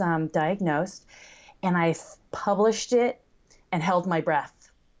was diagnosed. And I published it and held my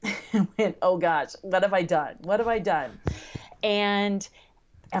breath and went, oh gosh, what have I done? What have I done? And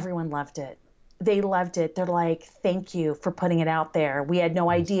everyone loved it. They loved it. They're like, thank you for putting it out there. We had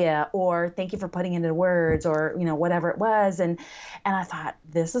no idea, or thank you for putting it into words, or, whatever it was. And I thought,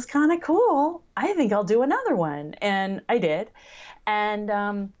 this is kind of cool. I think I'll do another one. And I did. And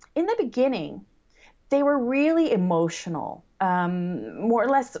in the beginning, they were really emotional, more or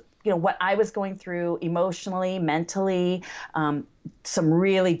less, what I was going through emotionally, mentally, some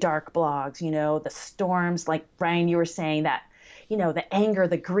really dark blogs, the storms, like Brian, you were saying that, the anger,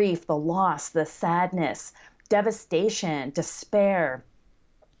 the grief, the loss, the sadness, devastation, despair,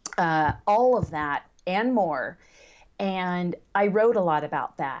 all of that and more. And I wrote a lot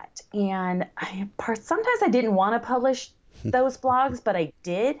about that. And sometimes I didn't want to publish those blogs, but I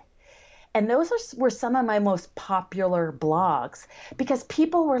did. And those were some of my most popular blogs because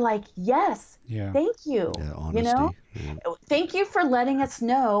people were like, yes, thank you. Yeah, honesty. Thank you for letting us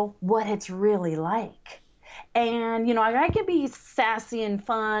know what it's really like. And, I can be sassy and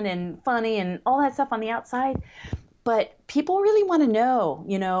fun and funny and all that stuff on the outside, but people really want to know,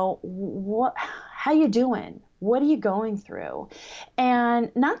 how you doing? What are you going through?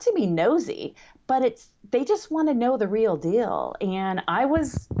 And not to be nosy, but they just want to know the real deal. And I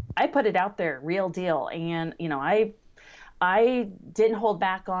put it out there, real deal. And, I didn't hold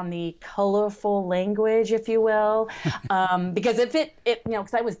back on the colorful language, if you will, because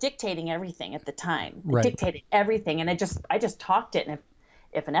because I was dictating everything at the time, right. Dictated everything, and I just talked it, and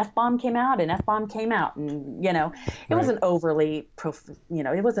if an F-bomb came out, an F-bomb came out, and it wasn't overly,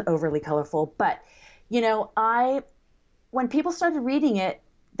 it wasn't overly colorful, but when people started reading it,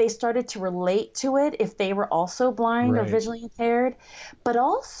 they started to relate to it if they were also blind or visually impaired, but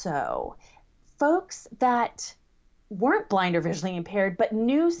also folks that weren't blind or visually impaired, but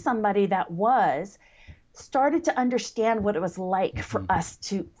knew somebody that was, started to understand what it was like for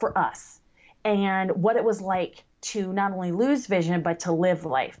us and what it was like to not only lose vision, but to live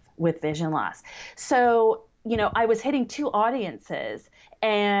life with vision loss. So, I was hitting two audiences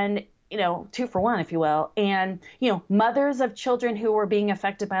and, 2 for 1, if you will. And, mothers of children who were being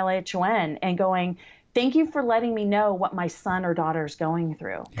affected by LHON and going, thank you for letting me know what my son or daughter is going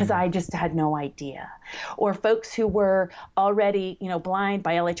through, because I just had no idea. Or folks who were already, blind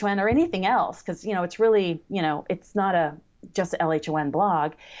by LHON or anything else, because, it's really, it's not just a LHON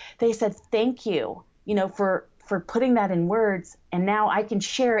blog. They said, thank you, for putting that in words. And now I can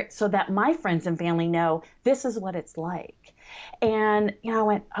share it so that my friends and family know this is what it's like. And, I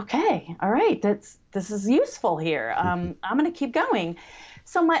went, okay, all right, this is useful here. I'm going to keep going.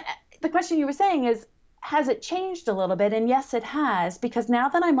 So the question you were saying is, has it changed a little bit? And yes, it has, because now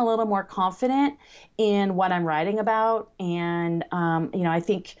that I'm a little more confident in what I'm writing about, and, I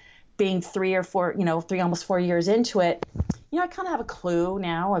think being 3 or 4, 3, almost 4 years into it, I kind of have a clue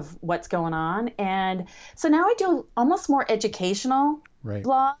now of what's going on. And so now I do almost more educational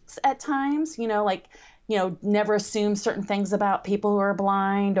blogs at times, never assume certain things about people who are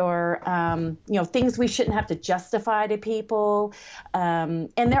blind, or, things we shouldn't have to justify to people. And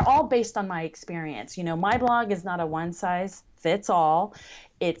they're all based on my experience. My blog is not a one size fits all.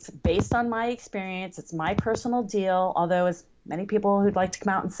 It's based on my experience. It's my personal deal. Although as many people who'd like to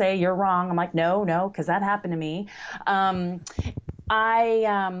come out and say you're wrong, I'm like, no, because that happened to me. And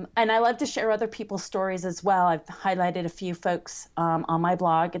I love to share other people's stories as well. I've highlighted a few folks on my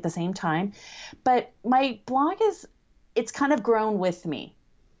blog at the same time, but my blog it's kind of grown with me,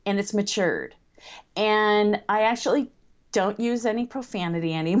 and it's matured. And I actually don't use any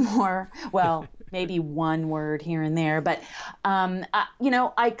profanity anymore. Well, maybe one word here and there, but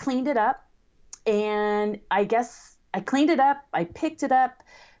I cleaned it up, and I guess I cleaned it up. I picked it up,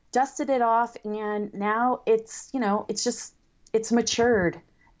 dusted it off, and now it's matured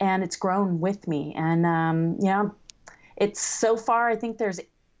and it's grown with me. And, it's so far, I think there's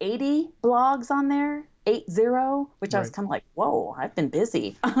 80 blogs on there, 80, which I was kind of like, whoa, I've been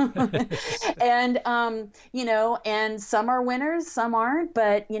busy. And, and some are winners, some aren't,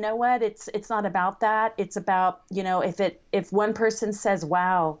 but you know what? It's not about that. It's about, if one person says,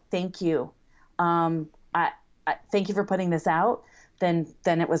 wow, thank you. I thank you for putting this out, then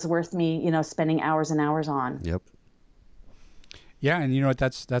it was worth me, spending hours and hours on. Yep. Yeah, and you know what?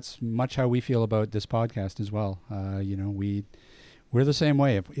 That's much how we feel about this podcast as well. We're the same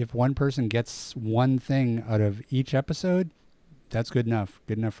way. If one person gets one thing out of each episode, that's good enough.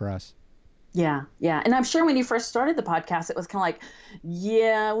 Good enough for us. Yeah. And I'm sure when you first started the podcast, it was kind of like,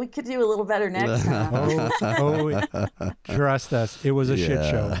 yeah, we could do a little better next time. Trust us. It was a shit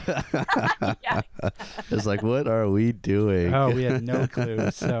show. Yeah. It's like, what are we doing? Oh, we had no clue.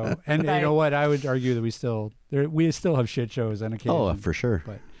 So, and Right. you know what? I would argue that we still have shit shows on occasion. Oh, for sure.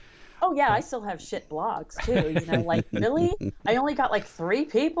 But Oh yeah, I still have shit blogs too. Like really? I only got like 3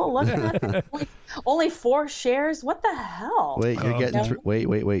 people looking at it. Only 4 shares. What the hell? Wait, you're getting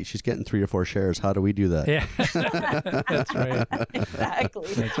wait. She's getting 3 or 4 shares. How do we do that? yeah, that's right.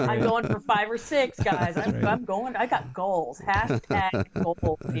 Exactly. That's right. I'm going for 5 or 6, guys. I'm going. I got goals. Hashtag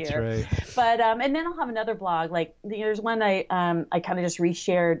goals here. That's right. But and then I'll have another blog. Like there's one I kind of just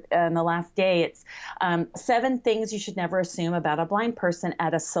reshared in the last day. It's 7 things you should never assume about a blind person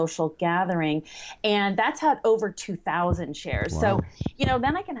at a social gathering, and that's had over 2,000 shares. Wow. So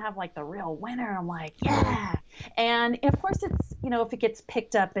then I can have like the real winner. I'm like, yeah. And of course it's if it gets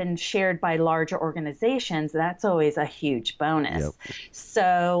picked up and shared by larger organizations, that's always a huge bonus. Yep.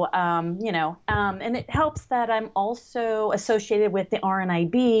 So and it helps that I'm also associated with the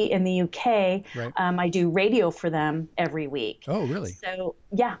RNIB in the UK. Right. I do radio for them every week. Oh, really? So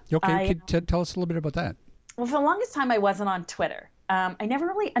yeah. Okay, tell us a little bit about that. Well, for the longest time, I wasn't on Twitter. I never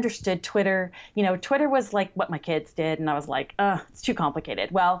really understood Twitter. Twitter was like what my kids did, and I was like, it's too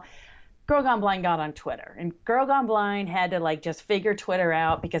complicated. Well, Girl Gone Blind got on Twitter, and Girl Gone Blind had to just figure Twitter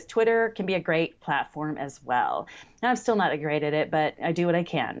out, because Twitter can be a great platform as well. And I'm still not great at it, but I do what I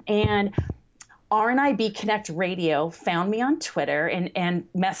can. And RNIB Connect Radio found me on Twitter and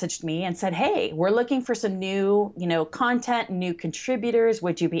messaged me and said, hey, we're looking for some new, content, new contributors.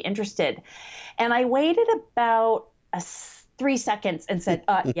 Would you be interested? And I waited about 3 seconds and said,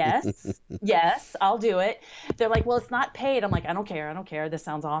 yes, I'll do it. They're like, well, it's not paid. I'm like, I don't care. This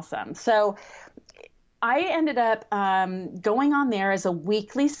sounds awesome. So I ended up going on there as a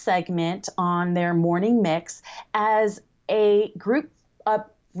weekly segment on their morning mix as a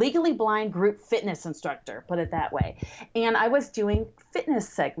legally blind group fitness instructor, put it that way. And I was doing fitness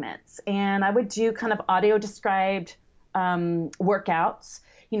segments, and I would do kind of audio described workouts,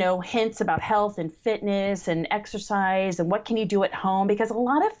 hints about health and fitness and exercise and what can you do at home, because a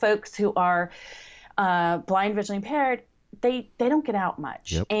lot of folks who are blind, visually impaired, they don't get out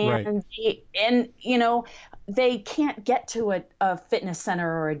much. Yep. And they can't get to a fitness center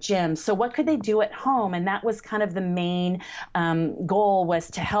or a gym. So what could they do at home? And that was kind of the main goal, was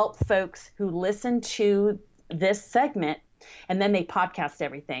to help folks who listen to this segment and then they podcast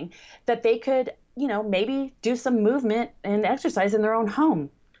everything, that they could, maybe do some movement and exercise in their own home.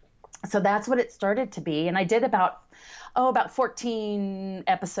 So that's what it started to be. And I did about 14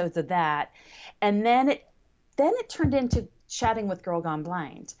 episodes of that. And then it turned into chatting with Girl Gone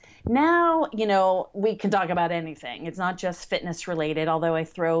Blind. Now, we can talk about anything. It's not just fitness related, although I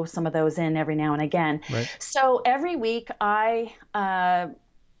throw some of those in every now and again. Right. So every week I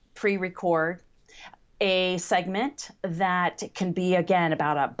pre-record a segment that can be, again,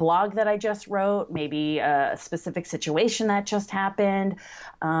 about a blog that I just wrote, maybe a specific situation that just happened.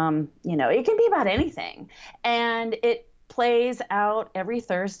 It can be about anything. And it plays out every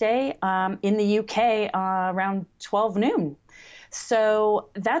Thursday in the UK around 12 noon. So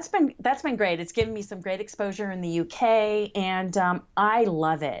that's been great. It's given me some great exposure in the UK, and I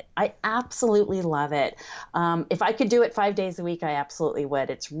love it. I absolutely love it. If I could do it 5 days a week, I absolutely would.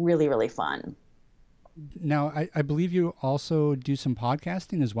 It's really, really fun. Now, I believe you also do some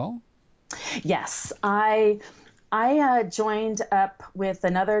podcasting as well? Yes, I joined up with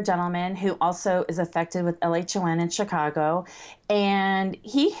another gentleman who also is affected with LHON in Chicago, and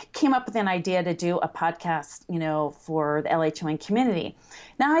he came up with an idea to do a podcast, for the LHON community.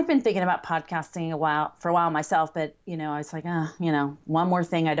 Now, I've been thinking about podcasting for a while myself, but, I was like, one more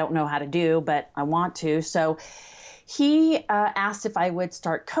thing I don't know how to do, but I want to. So he asked if I would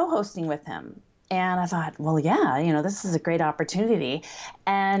start co-hosting with him. And I thought, well, yeah, this is a great opportunity.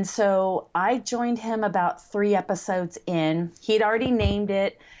 And so I joined him about 3 episodes in. He'd already named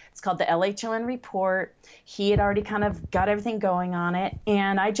it. It's called the LHON Report. He had already kind of got everything going on it.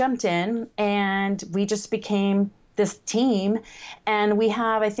 And I jumped in, and we just became this team. And we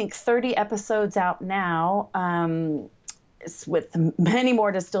have, I think, 30 episodes out now. With many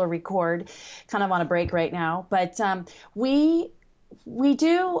more to still record, kind of on a break right now. But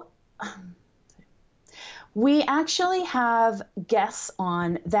we actually have guests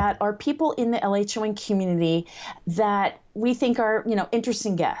on that are people in the LHON community that we think are,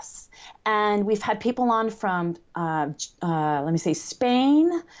 interesting guests. And we've had people on from,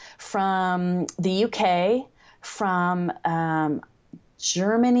 Spain, from the UK, from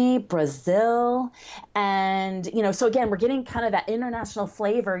Germany, Brazil. And, so again, we're getting kind of that international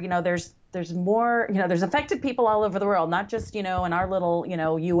flavor. There's more, there's affected people all over the world, not just, in our little,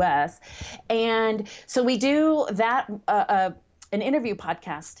 US. And so we do that, an interview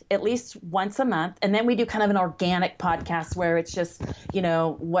podcast at least once a month. And then we do kind of an organic podcast where it's just,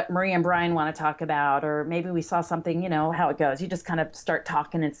 what Maria and Brian want to talk about, or maybe we saw something, how it goes. You just kind of start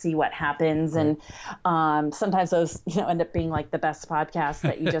talking and see what happens. Right. And sometimes those, end up being like the best podcasts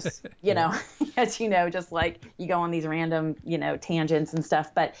that you just, as just like you go on these random, tangents and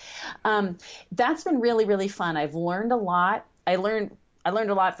stuff. But that's been really, really fun. I've learned a lot. I learned a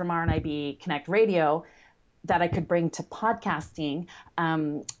lot from RNIB Connect Radio that I could bring to podcasting.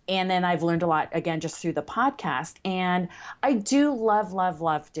 And then I've learned a lot, again, just through the podcast. And I do love, love,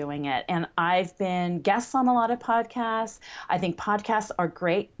 love doing it. And I've been guests on a lot of podcasts. I think podcasts are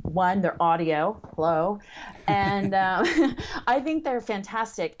great. One, they're audio. Hello. And I think they're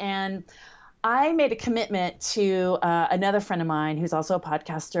fantastic. And I made a commitment to another friend of mine who's also a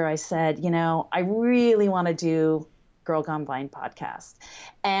podcaster. I said, I really want to do Girl Gone Blind podcast.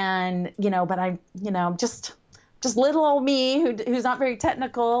 And, but I'm, just little old me who's not very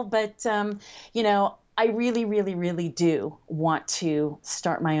technical, but, I really, really, really do want to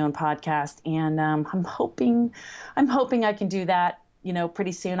start my own podcast. And I'm hoping I can do that,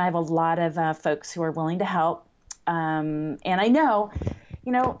 pretty soon. I have a lot of folks who are willing to help. And I know,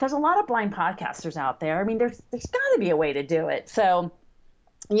 there's a lot of blind podcasters out there. I mean, there's got to be a way to do it. So,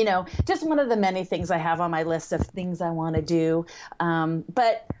 just one of the many things I have on my list of things I want to do.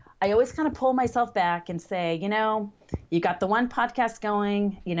 But I always kind of pull myself back and say, you got the one podcast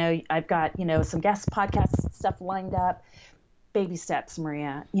going, I've got, some guest podcast stuff lined up. Baby steps,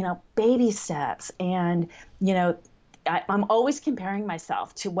 Maria, baby steps. And, I'm always comparing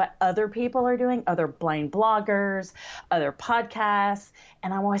myself to what other people are doing, other blind bloggers, other podcasts.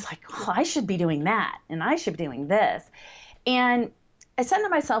 And I'm always like, I should be doing that. And I should be doing this. And I said to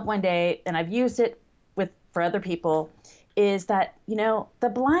myself one day, and I've used it for other people, is that, the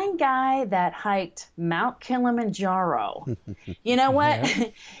blind guy that hiked Mount Kilimanjaro, what? Yeah.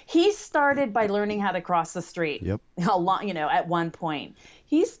 He started by learning how to cross the street. Yep. At one point.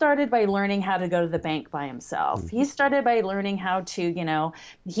 He started by learning how to go to the bank by himself. Mm-hmm. He started by learning how to,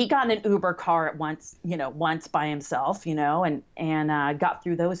 he got in an Uber car at once by himself, and got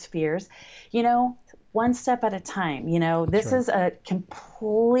through those fears, one step at a time. This is a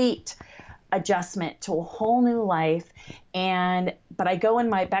complete adjustment to a whole new life. But I go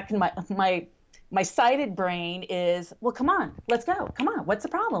back in my sighted brain is, well, come on, let's go. Come on. What's the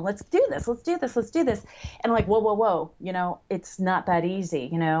problem? Let's do this. Let's do this. Let's do this. And I'm like, whoa. It's not that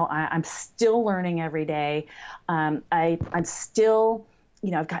easy. I'm still learning every day. I'm still,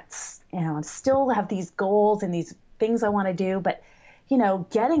 I've got, I still have these goals and these things I want to do, but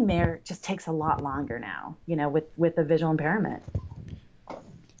getting there just takes a lot longer now, with the visual impairment.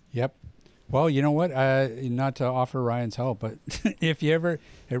 Yep. Well, you know what? Not to offer Ryan's help, but if you ever,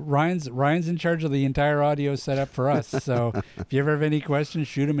 Ryan's in charge of the entire audio setup for us. So if you ever have any questions,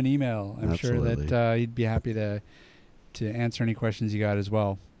 shoot him an email. I'm Absolutely. Sure that he'd be happy to answer any questions you got as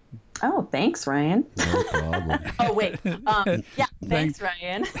well. Oh, thanks, Ryan. No problem. Oh, wait. Yeah, thanks,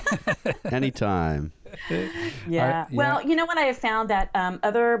 Ryan. Anytime. Yeah. Well, you know what I have found that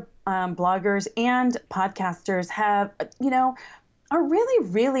other bloggers and podcasters have, are really,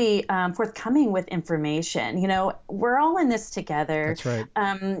 really forthcoming with information. We're all in this together. That's right.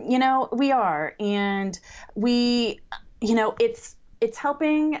 We are. And it's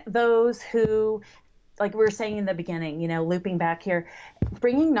helping those who, like we were saying in the beginning, looping back here,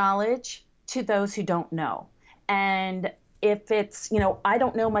 bringing knowledge to those who don't know. And if it's, I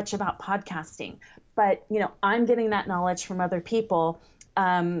don't know much about podcasting, but, I'm getting that knowledge from other people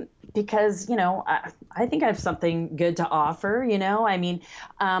because, I think I have something good to offer,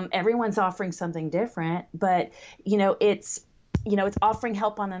 everyone's offering something different, but, it's offering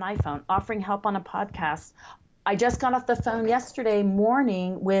help on an iPhone, offering help on a podcast. I just got off the phone yesterday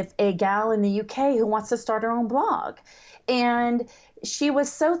morning with a gal in the UK who wants to start her own blog. And she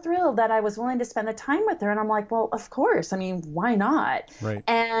was so thrilled that I was willing to spend the time with her. And I'm like, well, of course. I mean, why not? Right.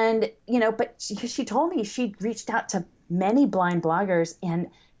 And, but she told me she'd reached out to many blind bloggers and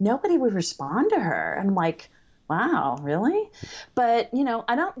nobody would respond to her. And I'm like, wow, really? But,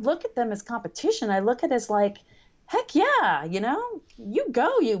 I don't look at them as competition. I look at it as like, heck yeah, you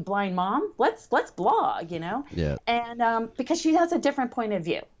go, you blind mom. Let's blog, Yeah. And because she has a different point of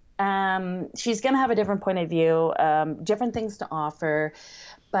view. She's going to have a different point of view, different things to offer,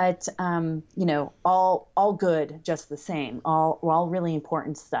 but, all good, just the same, all really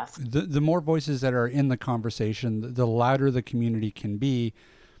important stuff. The more voices that are in the conversation, the louder the community can be,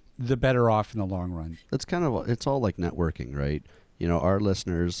 the better off in the long run. It's all like networking, right? Our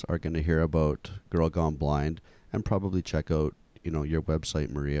listeners are going to hear about Girl Gone Blind and probably check out, your website,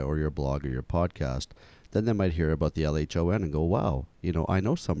 Maria, or your blog or your podcast. Then they might hear about the LHON and go, wow, I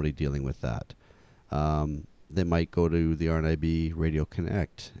know somebody dealing with that. They might go to the RNIB Radio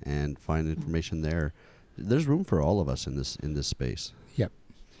Connect and find information there. There's room for all of us in this space. Yep.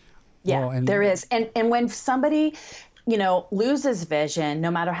 Yeah, well, there is. And when somebody, loses vision,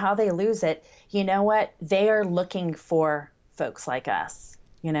 no matter how they lose it, you know what? They are looking for folks like us.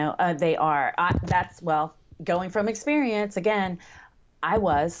 They are. Going from experience, again, I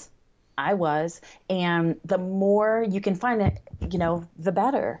was, and the more you can find it, the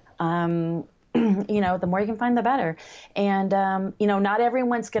better. The more you can find, the better. And, not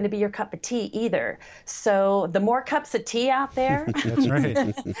everyone's going to be your cup of tea either. So the more cups of tea out there, that's right.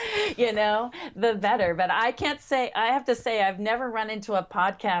 The better. But I have to say, I've never run into a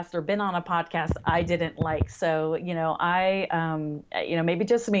podcast or been on a podcast I didn't like. So, maybe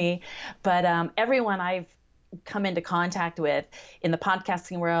just me, but everyone I've come into contact with in the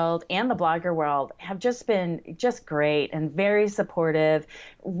podcasting world and the blogger world have just been great and very supportive,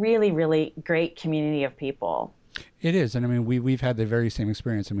 really, really great community of people. It is. And I mean, we've had the very same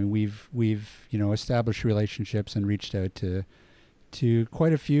experience. I mean, we've established relationships and reached out to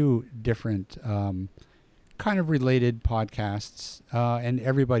quite a few different kind of related podcasts, and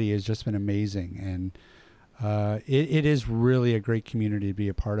everybody has just been amazing. And it is really a great community to be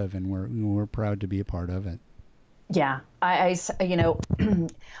a part of, and we're proud to be a part of it. Yeah, I say, it's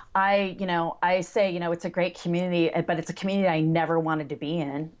a great community, but it's a community I never wanted to be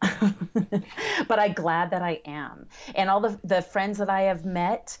in, but I'm glad that I am. And all the friends that I have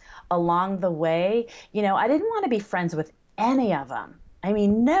met along the way, I didn't want to be friends with any of them. I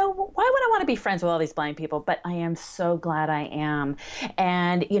mean, no, why would I want to be friends with all these blind people? But I am so glad I am.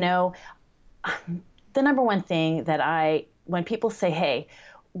 And, the number one thing that when people say, hey,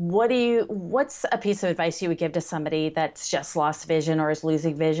 what's a piece of advice you would give to somebody that's just lost vision or is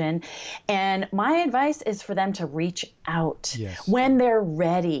losing vision? And my advice is for them to reach out when they're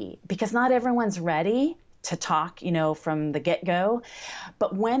ready, because not everyone's ready to talk, from the get-go.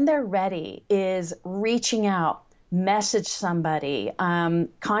 But when they're ready is reaching out, message somebody,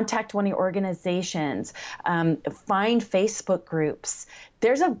 contact one of your organizations, find Facebook groups.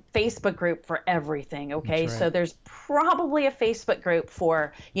 There's a Facebook group for everything, okay? Right. So there's probably a Facebook group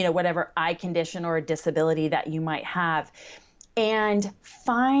for, whatever eye condition or a disability that you might have. And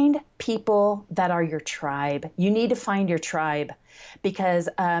find people that are your tribe. You need to find your tribe because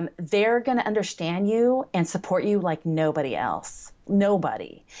they're going to understand you and support you like nobody else.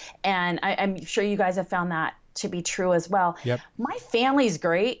 Nobody. And I'm sure you guys have found that to be true as well. Yep. My family's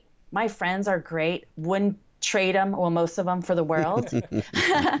great. My friends are great. Wouldn't trade them, well, most of them, for the world.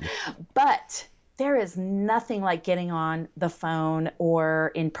 But there is nothing like getting on the phone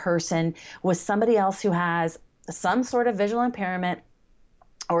or in person with somebody else who has some sort of visual impairment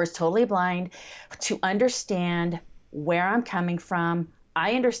or is totally blind, to understand where I'm coming from.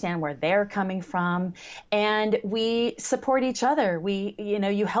 I understand where they're coming from, and we support each other.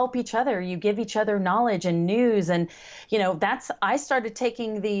 You help each other, you give each other knowledge and news. And, I started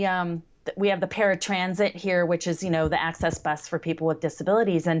taking the we have the paratransit here, which is, the access bus for people with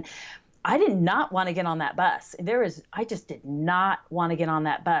disabilities. And I did not want to get on that bus. I just did not want to get on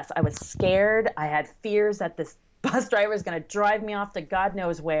that bus. I was scared. I had fears that this bus driver is going to drive me off to God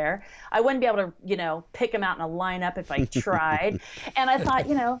knows where. I wouldn't be able to, pick him out in a lineup if I tried. And I thought,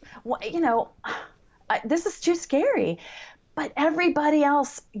 this is too scary. But everybody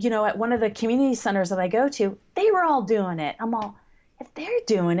else, at one of the community centers that I go to, they were all doing it. I'm all, if they're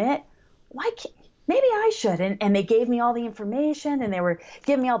doing it, why can't, maybe I should. And they gave me all the information, and they were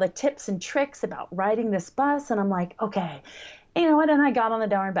giving me all the tips and tricks about riding this bus. And I'm like, okay, you know what? And I got on the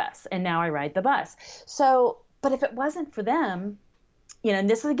darn bus, and now I ride the bus. So, but if it wasn't for them, and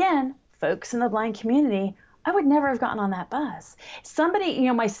this is, again, folks in the blind community, I would never have gotten on that bus. Somebody,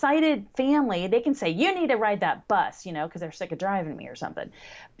 my sighted family, they can say, you need to ride that bus, because they're sick of driving me or something.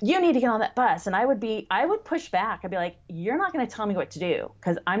 You need to get on that bus. And I would push back. I'd be like, you're not going to tell me what to do,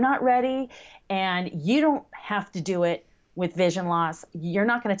 because I'm not ready, and you don't have to do it with vision loss. You're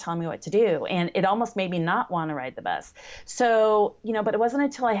not going to tell me what to do. And it almost made me not want to ride the bus. So, but it wasn't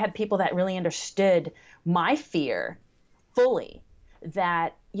until I had people that really understood my fear fully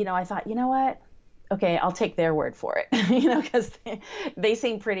that, I thought, you know what? Okay, I'll take their word for it, because they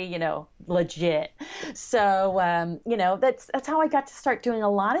seem pretty, legit. So, that's how I got to start doing a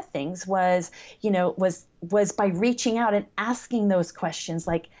lot of things was by reaching out and asking those questions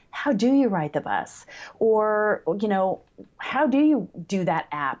like, how do you ride the bus? Or, how do you do that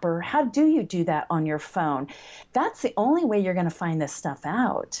app? Or how do you do that on your phone? That's the only way you're going to find this stuff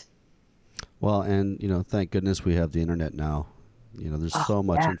out. Well, and, thank goodness we have the internet now. There's so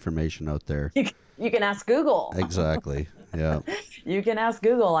much information out there. You can ask Google. Exactly. Yeah. You can ask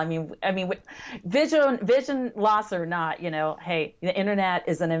Google. I mean, vision loss or not, hey, the internet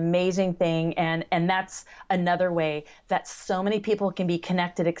is an amazing thing. And that's another way that so many people can be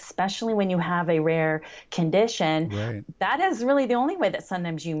connected, especially when you have a rare condition. Right. That is really the only way that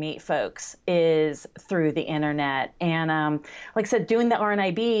sometimes you meet folks is through the internet. And like I said, doing the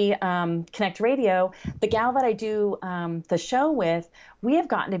RNIB Connect Radio, the gal that I do the show with, we have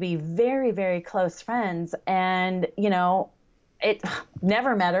gotten to be very, very close friends. And, it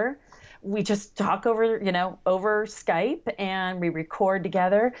never met her. We just talk over Skype, and we record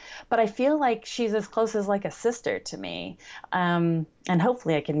together. But I feel like she's as close as like a sister to me. And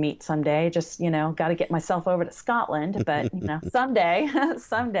hopefully I can meet someday. Just, got to get myself over to Scotland, but, someday. Nice.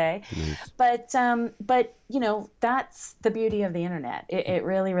 But, that's the beauty of the internet. It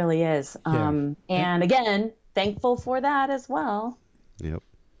really, really is. And again, thankful for that as well. Yep.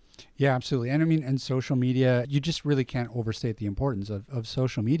 Yeah, absolutely. And I mean, and social media, you just really can't overstate the importance of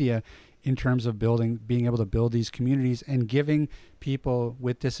social media in terms of being able to build these communities and giving people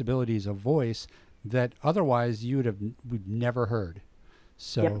with disabilities a voice that otherwise we'd never heard.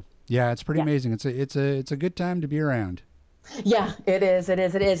 So yep. Yeah, it's pretty amazing. It's a good time to be around. Yeah, it is. And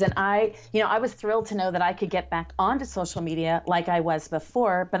I was thrilled to know that I could get back onto social media like I was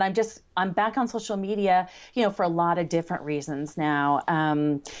before, but I'm back on social media, for a lot of different reasons now.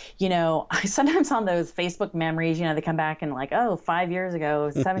 I sometimes on those Facebook memories, they come back and like, 5 years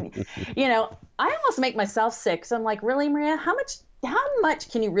ago, 7, I almost make myself sick. So I'm like, really, Maria, how much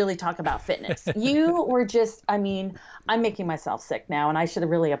can you really talk about fitness? You were just, I'm making myself sick now, and I should have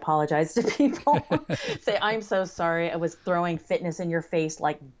really apologized to people. Say, I'm so sorry. I was throwing fitness in your face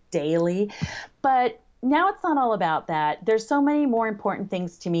like daily. But now it's not all about that. There's so many more important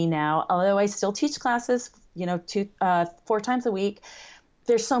things to me now. Although I still teach classes, 4 times a week,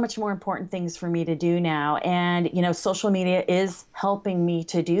 there's so much more important things for me to do now. And, social media is helping me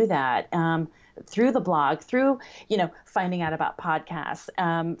to do that. Through the blog, through, finding out about podcasts,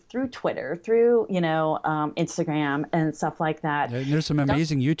 through Twitter, through, Instagram and stuff like that. And there's some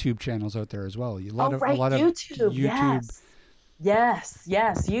amazing YouTube channels out there as well. A lot of YouTube. YouTube. Yes,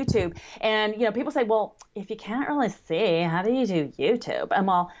 YouTube. And, people say, well, if you can't really see, how do you do YouTube? I'm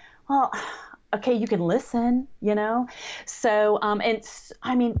all, well, okay, you can listen, So,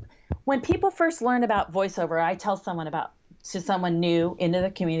 when people first learn about voiceover, I tell someone new into the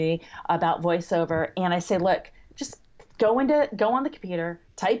community about voiceover, and I say, look, just go on the computer,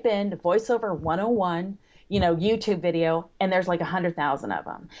 type in voiceover 101, YouTube video, and there's like 100,000 of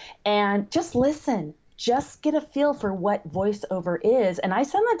them, and just listen, just get a feel for what voiceover is. And I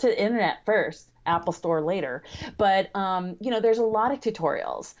send them to the internet first, Apple Store later, but there's a lot of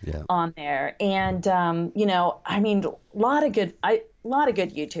tutorials on there, and a lot of good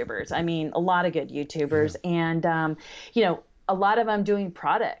YouTubers. A lot of good YouTubers, and a lot of them doing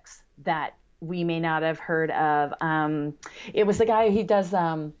products that we may not have heard of. It was the guy who does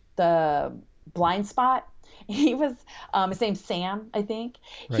the Blind Spot. he was, his name's Sam, I think.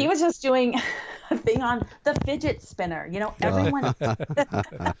 Right. He was just doing a thing on the fidget spinner. Everyone,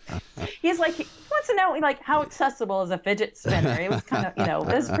 he's like, he wants to know, like, how accessible is a fidget spinner? It was kind of, it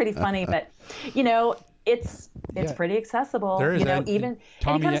was pretty funny, but, it's pretty accessible, There is even,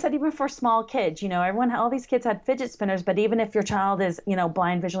 Tommy, and he kind of said even for small kids, all these kids had fidget spinners, but even if your child is,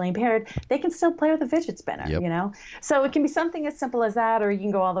 blind, visually impaired, they can still play with a fidget spinner, So it can be something as simple as that, or you can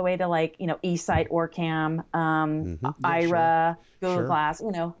go all the way to like, eSight, Orcam, Ira, Google Glass,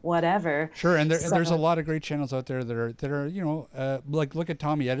 whatever. Sure, and there's a lot of great channels out there that are like, look at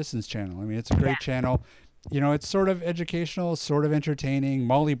Tommy Edison's channel. I mean, it's a great channel. It's sort of educational, sort of entertaining.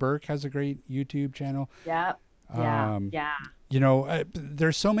 Molly Burke has a great YouTube channel. Yeah.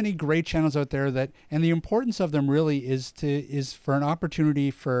 There's so many great channels out there and the importance of them really is for an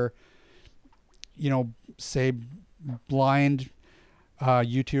opportunity for, say, blind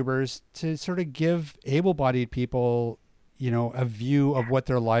YouTubers to sort of give able-bodied people, a view of what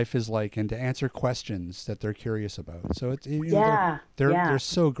their life is like and to answer questions that they're curious about. So it's, they're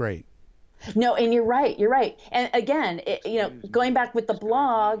so great. No, and you're right. And again, going back with the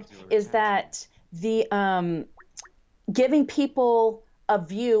blog is that the giving people a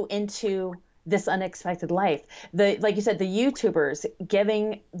view into this unexpected life. Like you said, the YouTubers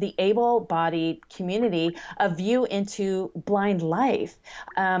giving the able-bodied community a view into blind life.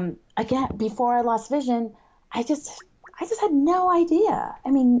 Again, before I lost vision, I just had no idea.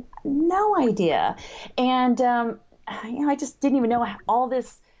 I mean, no idea. And I just didn't even know all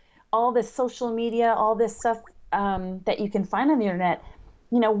this social media, all this stuff that you can find on the internet.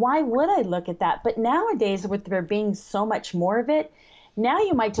 Why would I look at that? But nowadays, with there being so much more of it, now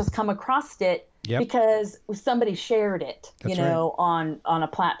you might just come across it because somebody shared it, That's right. on a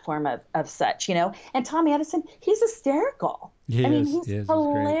platform of such, And Tommy Edison, he's hysterical. He's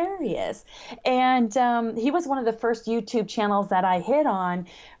hilarious. And he was one of the first YouTube channels that I hit on,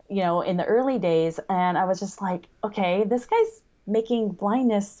 in the early days. And I was just like, okay, this guy's making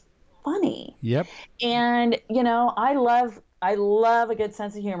blindness funny. Yep. And I love a good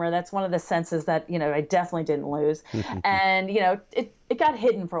sense of humor. That's one of the senses that I definitely didn't lose. And it got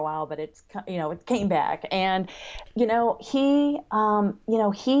hidden for a while, but it came back. And he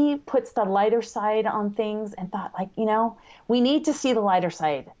puts the lighter side on things, and thought, like, we need to see the lighter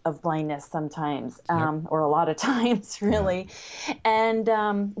side of blindness sometimes, or a lot of times, really. And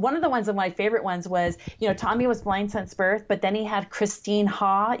one of my favorite ones was, Tommy was blind since birth, but then he had Christine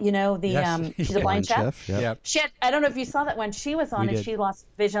Ha, she's a blind chef. She had, I don't know if you saw that one. She was on, and she lost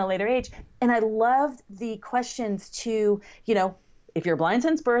vision at a later age. And I loved the questions to, if you're blind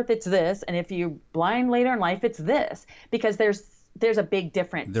since birth, it's this, and if you're blind later in life, it's this, because there's a big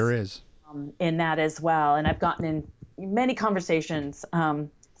difference. There is in that as well. And I've gotten in many conversations,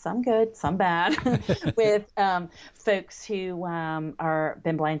 some good, some bad, with folks who are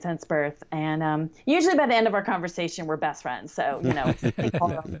been blind since birth. And usually by the end of our conversation, we're best friends. So, it's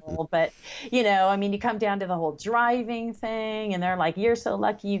horrible. But, you come down to the whole driving thing, and they're like, you're so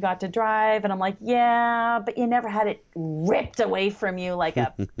lucky you got to drive. And I'm like, yeah, but you never had it ripped away from you like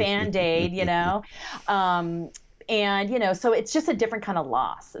a Band-Aid, And, so it's just a different kind of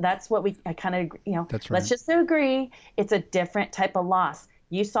loss. That's what That's right. Let's just agree. It's a different type of loss.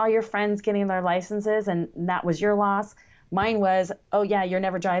 You saw your friends getting their licenses, and that was your loss. Mine was, oh yeah, you're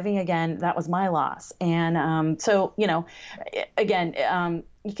never driving again. That was my loss. And so, again,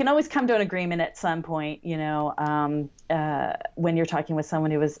 you can always come to an agreement at some point, when you're talking with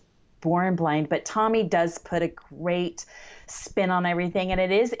someone who was born blind. But Tommy does put a great spin on everything. And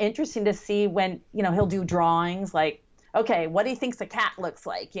it is interesting to see when, he'll do drawings like, okay, what he thinks a cat looks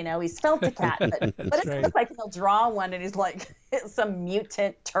like. He's felt a cat, but what does it look like? He'll draw one, and he's like some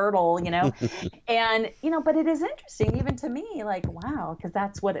mutant turtle, and, but it is interesting even to me, like, wow, because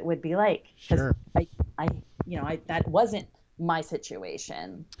that's what it would be like. Sure. I that wasn't my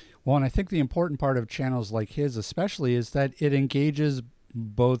situation. Well, and I think the important part of channels like his especially is that it engages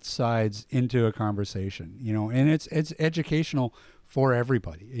both sides into a conversation, and it's educational for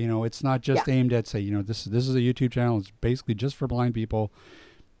everybody. It's not just aimed at, say, this is a YouTube channel. It's basically just for blind people,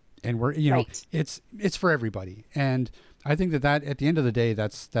 and we're, it's for everybody. And I think that at the end of the day,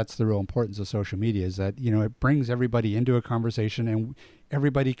 that's the real importance of social media, is that, it brings everybody into a conversation, and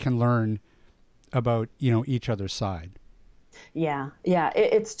everybody can learn about, each other's side. Yeah.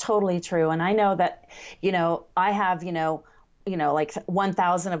 It's totally true. And I know that, I have, like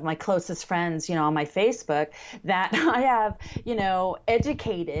 1,000 of my closest friends, on my Facebook that I have,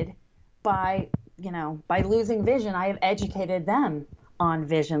 educated by losing vision. I have educated them on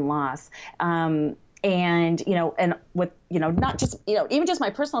vision loss. And, and with, not just, even just my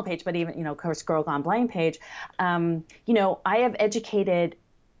personal page, but even, of course, Girl Gone Blind page, I have educated,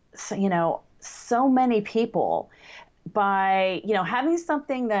 so many people by, having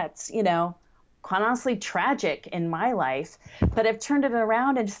something that's, quite honestly tragic in my life, but I've turned it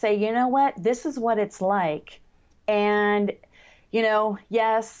around and say, you know what, this is what it's like. And,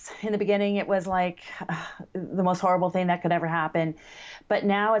 yes, in the beginning it was like the most horrible thing that could ever happen. But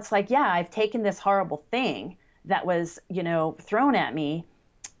now it's like, yeah, I've taken this horrible thing that was, thrown at me.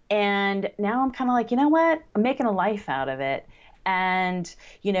 And now I'm kind of like, you know what, I'm making a life out of it. And,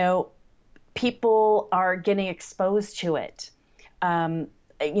 people are getting exposed to it.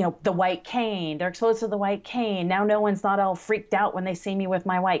 The white cane, they're exposed to the white cane. Now no one's not all freaked out when they see me with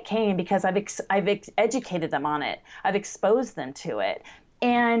my white cane because I've educated them on it. I've exposed them to it.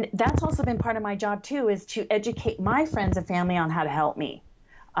 And that's also been part of my job too, is to educate my friends and family on how to help me,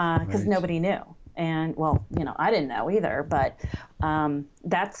 because nobody knew. And well, I didn't know either, but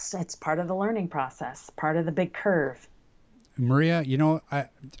it's part of the learning process, part of the big curve. Maria, I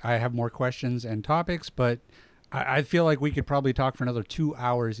have more questions and topics, but I feel like we could probably talk for another 2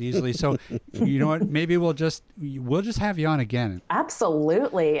 hours easily. So, you know what? Maybe we'll just have you on again.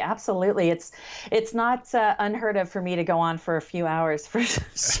 Absolutely. It's not unheard of for me to go on for a few hours for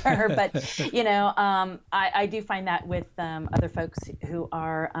sure. But, I do find that with other folks who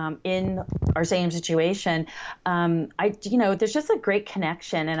are in our same situation, there's just a great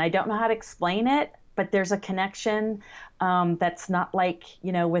connection, and I don't know how to explain it, but there's a connection that's not like,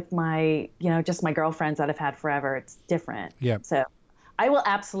 with my, just my girlfriends that I've had forever. It's different. Yeah. So I will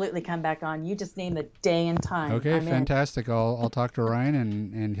absolutely come back on. You just name the day and time. Okay, fantastic. I'll talk to Ryan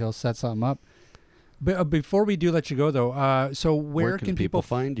and he'll set something up. But before we do let you go, though, so where can people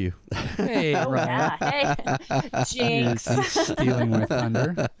find you? Hey, Ryan. Yeah. Hey, Jinx. Stealing my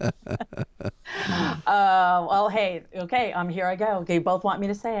thunder. Well, hey, okay, here I go. Okay, you both want me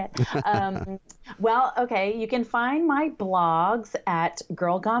to say it. Well, okay, you can find my blogs at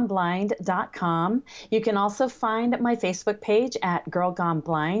girlgoneblind.com. You can also find my Facebook page at Girl Gone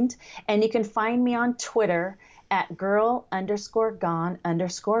Blind, and you can find me on Twitter at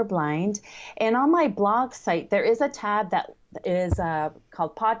girl_gone_blind. And on my blog site, there is a tab that is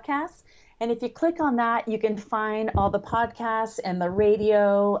called podcasts. And if you click on that, you can find all the podcasts and the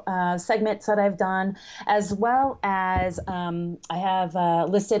radio segments that I've done, as well as I have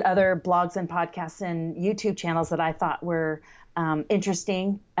listed other blogs and podcasts and YouTube channels that I thought were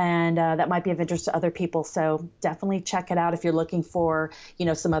interesting and that might be of interest to other people. So definitely check it out if you're looking for,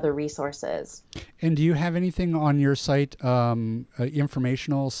 some other resources. And do you have anything on your site,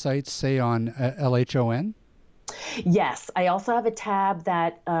 informational sites, say on LHON? Yes, I also have a tab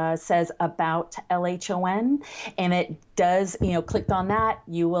that says about LHON, and it does, clicked on that,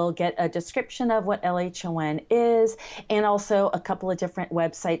 you will get a description of what LHON is, and also a couple of different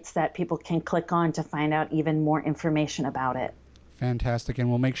websites that people can click on to find out even more information about it. Fantastic, and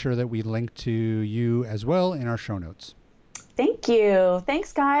we'll make sure that we link to you as well in our show notes. Thank you.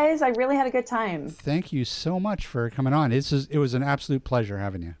 Thanks, guys. I really had a good time. Thank you so much for coming on. It was an absolute pleasure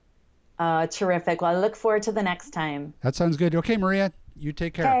having you. Terrific. Well, I look forward to the next time. That sounds good. Okay, Maria, you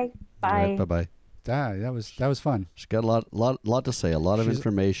take care. Okay, bye. Right, bye-bye. That was fun. She's got a lot to say, a lot of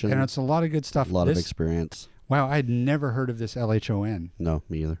information. And it's a lot of good stuff. A lot of experience. Wow, I'd never heard of this LHON. No,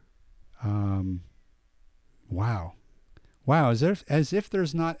 me either. Wow, as if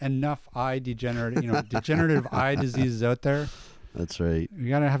there's not enough degenerative eye diseases out there. That's right. You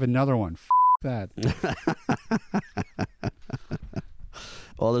got to have another one. That.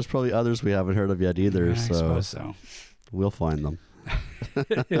 Well, there's probably others we haven't heard of yet either. Yeah, I suppose so. We'll find them.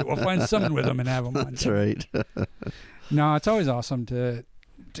 We'll find someone with them and have them on. That's right. No, it's always awesome to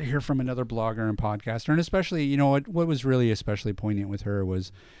hear from another blogger and podcaster, and especially, what was really especially poignant with her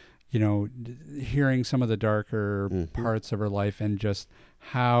was, hearing some of the darker parts of her life and just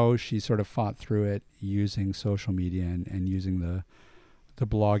how she sort of fought through it using social media and using the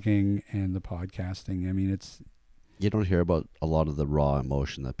blogging and the podcasting. I mean, you don't hear about a lot of the raw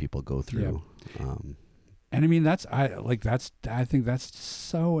emotion that people go through. Yeah. And I mean, I think that's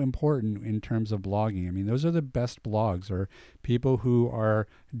so important in terms of blogging. I mean, those are the best blogs, or people who are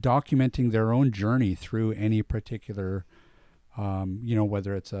documenting their own journey through any particular,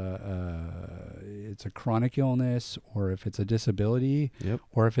 whether it's a chronic illness, or if it's a disability,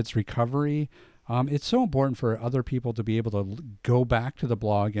 or if it's recovery. It's so important for other people to be able to go back to the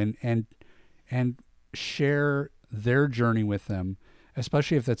blog and share their journey with them,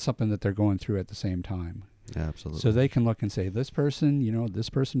 especially if that's something that they're going through at the same time. Yeah, absolutely. So they can look and say, this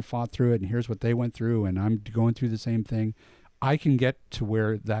person fought through it, and here's what they went through, and I'm going through the same thing. I can get to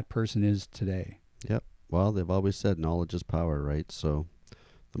where that person is today. Yep. Well, they've always said knowledge is power, right? So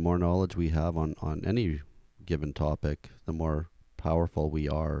the more knowledge we have on any given topic, the more powerful we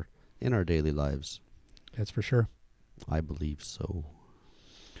are in our daily lives. That's for sure. I believe so.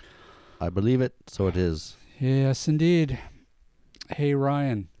 I believe it, so it is. Yes, indeed. Hey,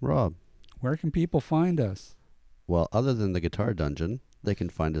 Ryan. Rob. Where can people find us? Well, other than the Guitar Dungeon, they can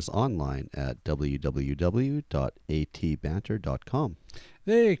find us online at www.atbanter.com.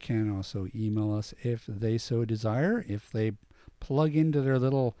 They can also email us if they so desire. If they plug into their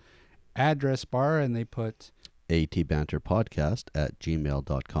little address bar and they put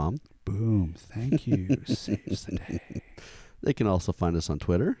atbanterpodcast@gmail.com. boom, thank you, saves the day. They can also find us on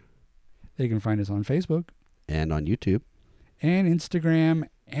Twitter. They can find us on Facebook. And on YouTube. And Instagram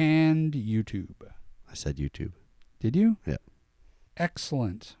and YouTube. I said YouTube. Did you? Yeah.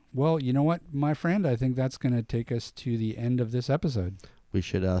 Excellent. Well, you know what, my friend? I think that's going to take us to the end of this episode. We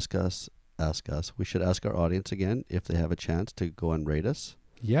should ask our audience again if they have a chance to go and rate us.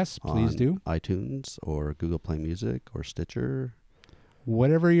 Yes, please do. iTunes or Google Play Music or Stitcher.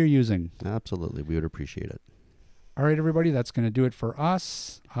 Whatever you're using. Absolutely. We would appreciate it. All right, everybody. That's going to do it for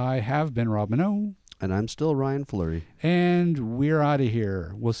us. I have been Rob Minot. And I'm still Ryan Fleury. And we're out of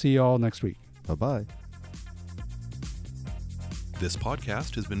here. We'll see you all next week. Bye-bye. This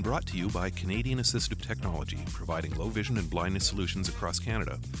podcast has been brought to you by Canadian Assistive Technology, providing low vision and blindness solutions across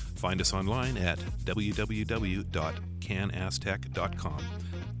Canada. Find us online at www.canasstech.com.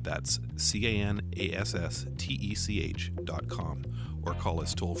 That's CANASSTECH.com. Or call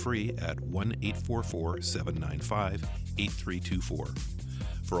us toll free at 1-844-795-8324.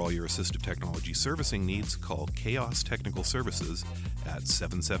 For all your assistive technology servicing needs, call Chaos Technical Services at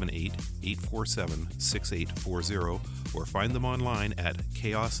 778-847-6840 or find them online at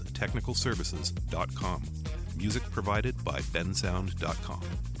chaostechnicalservices.com. Music provided by bensound.com.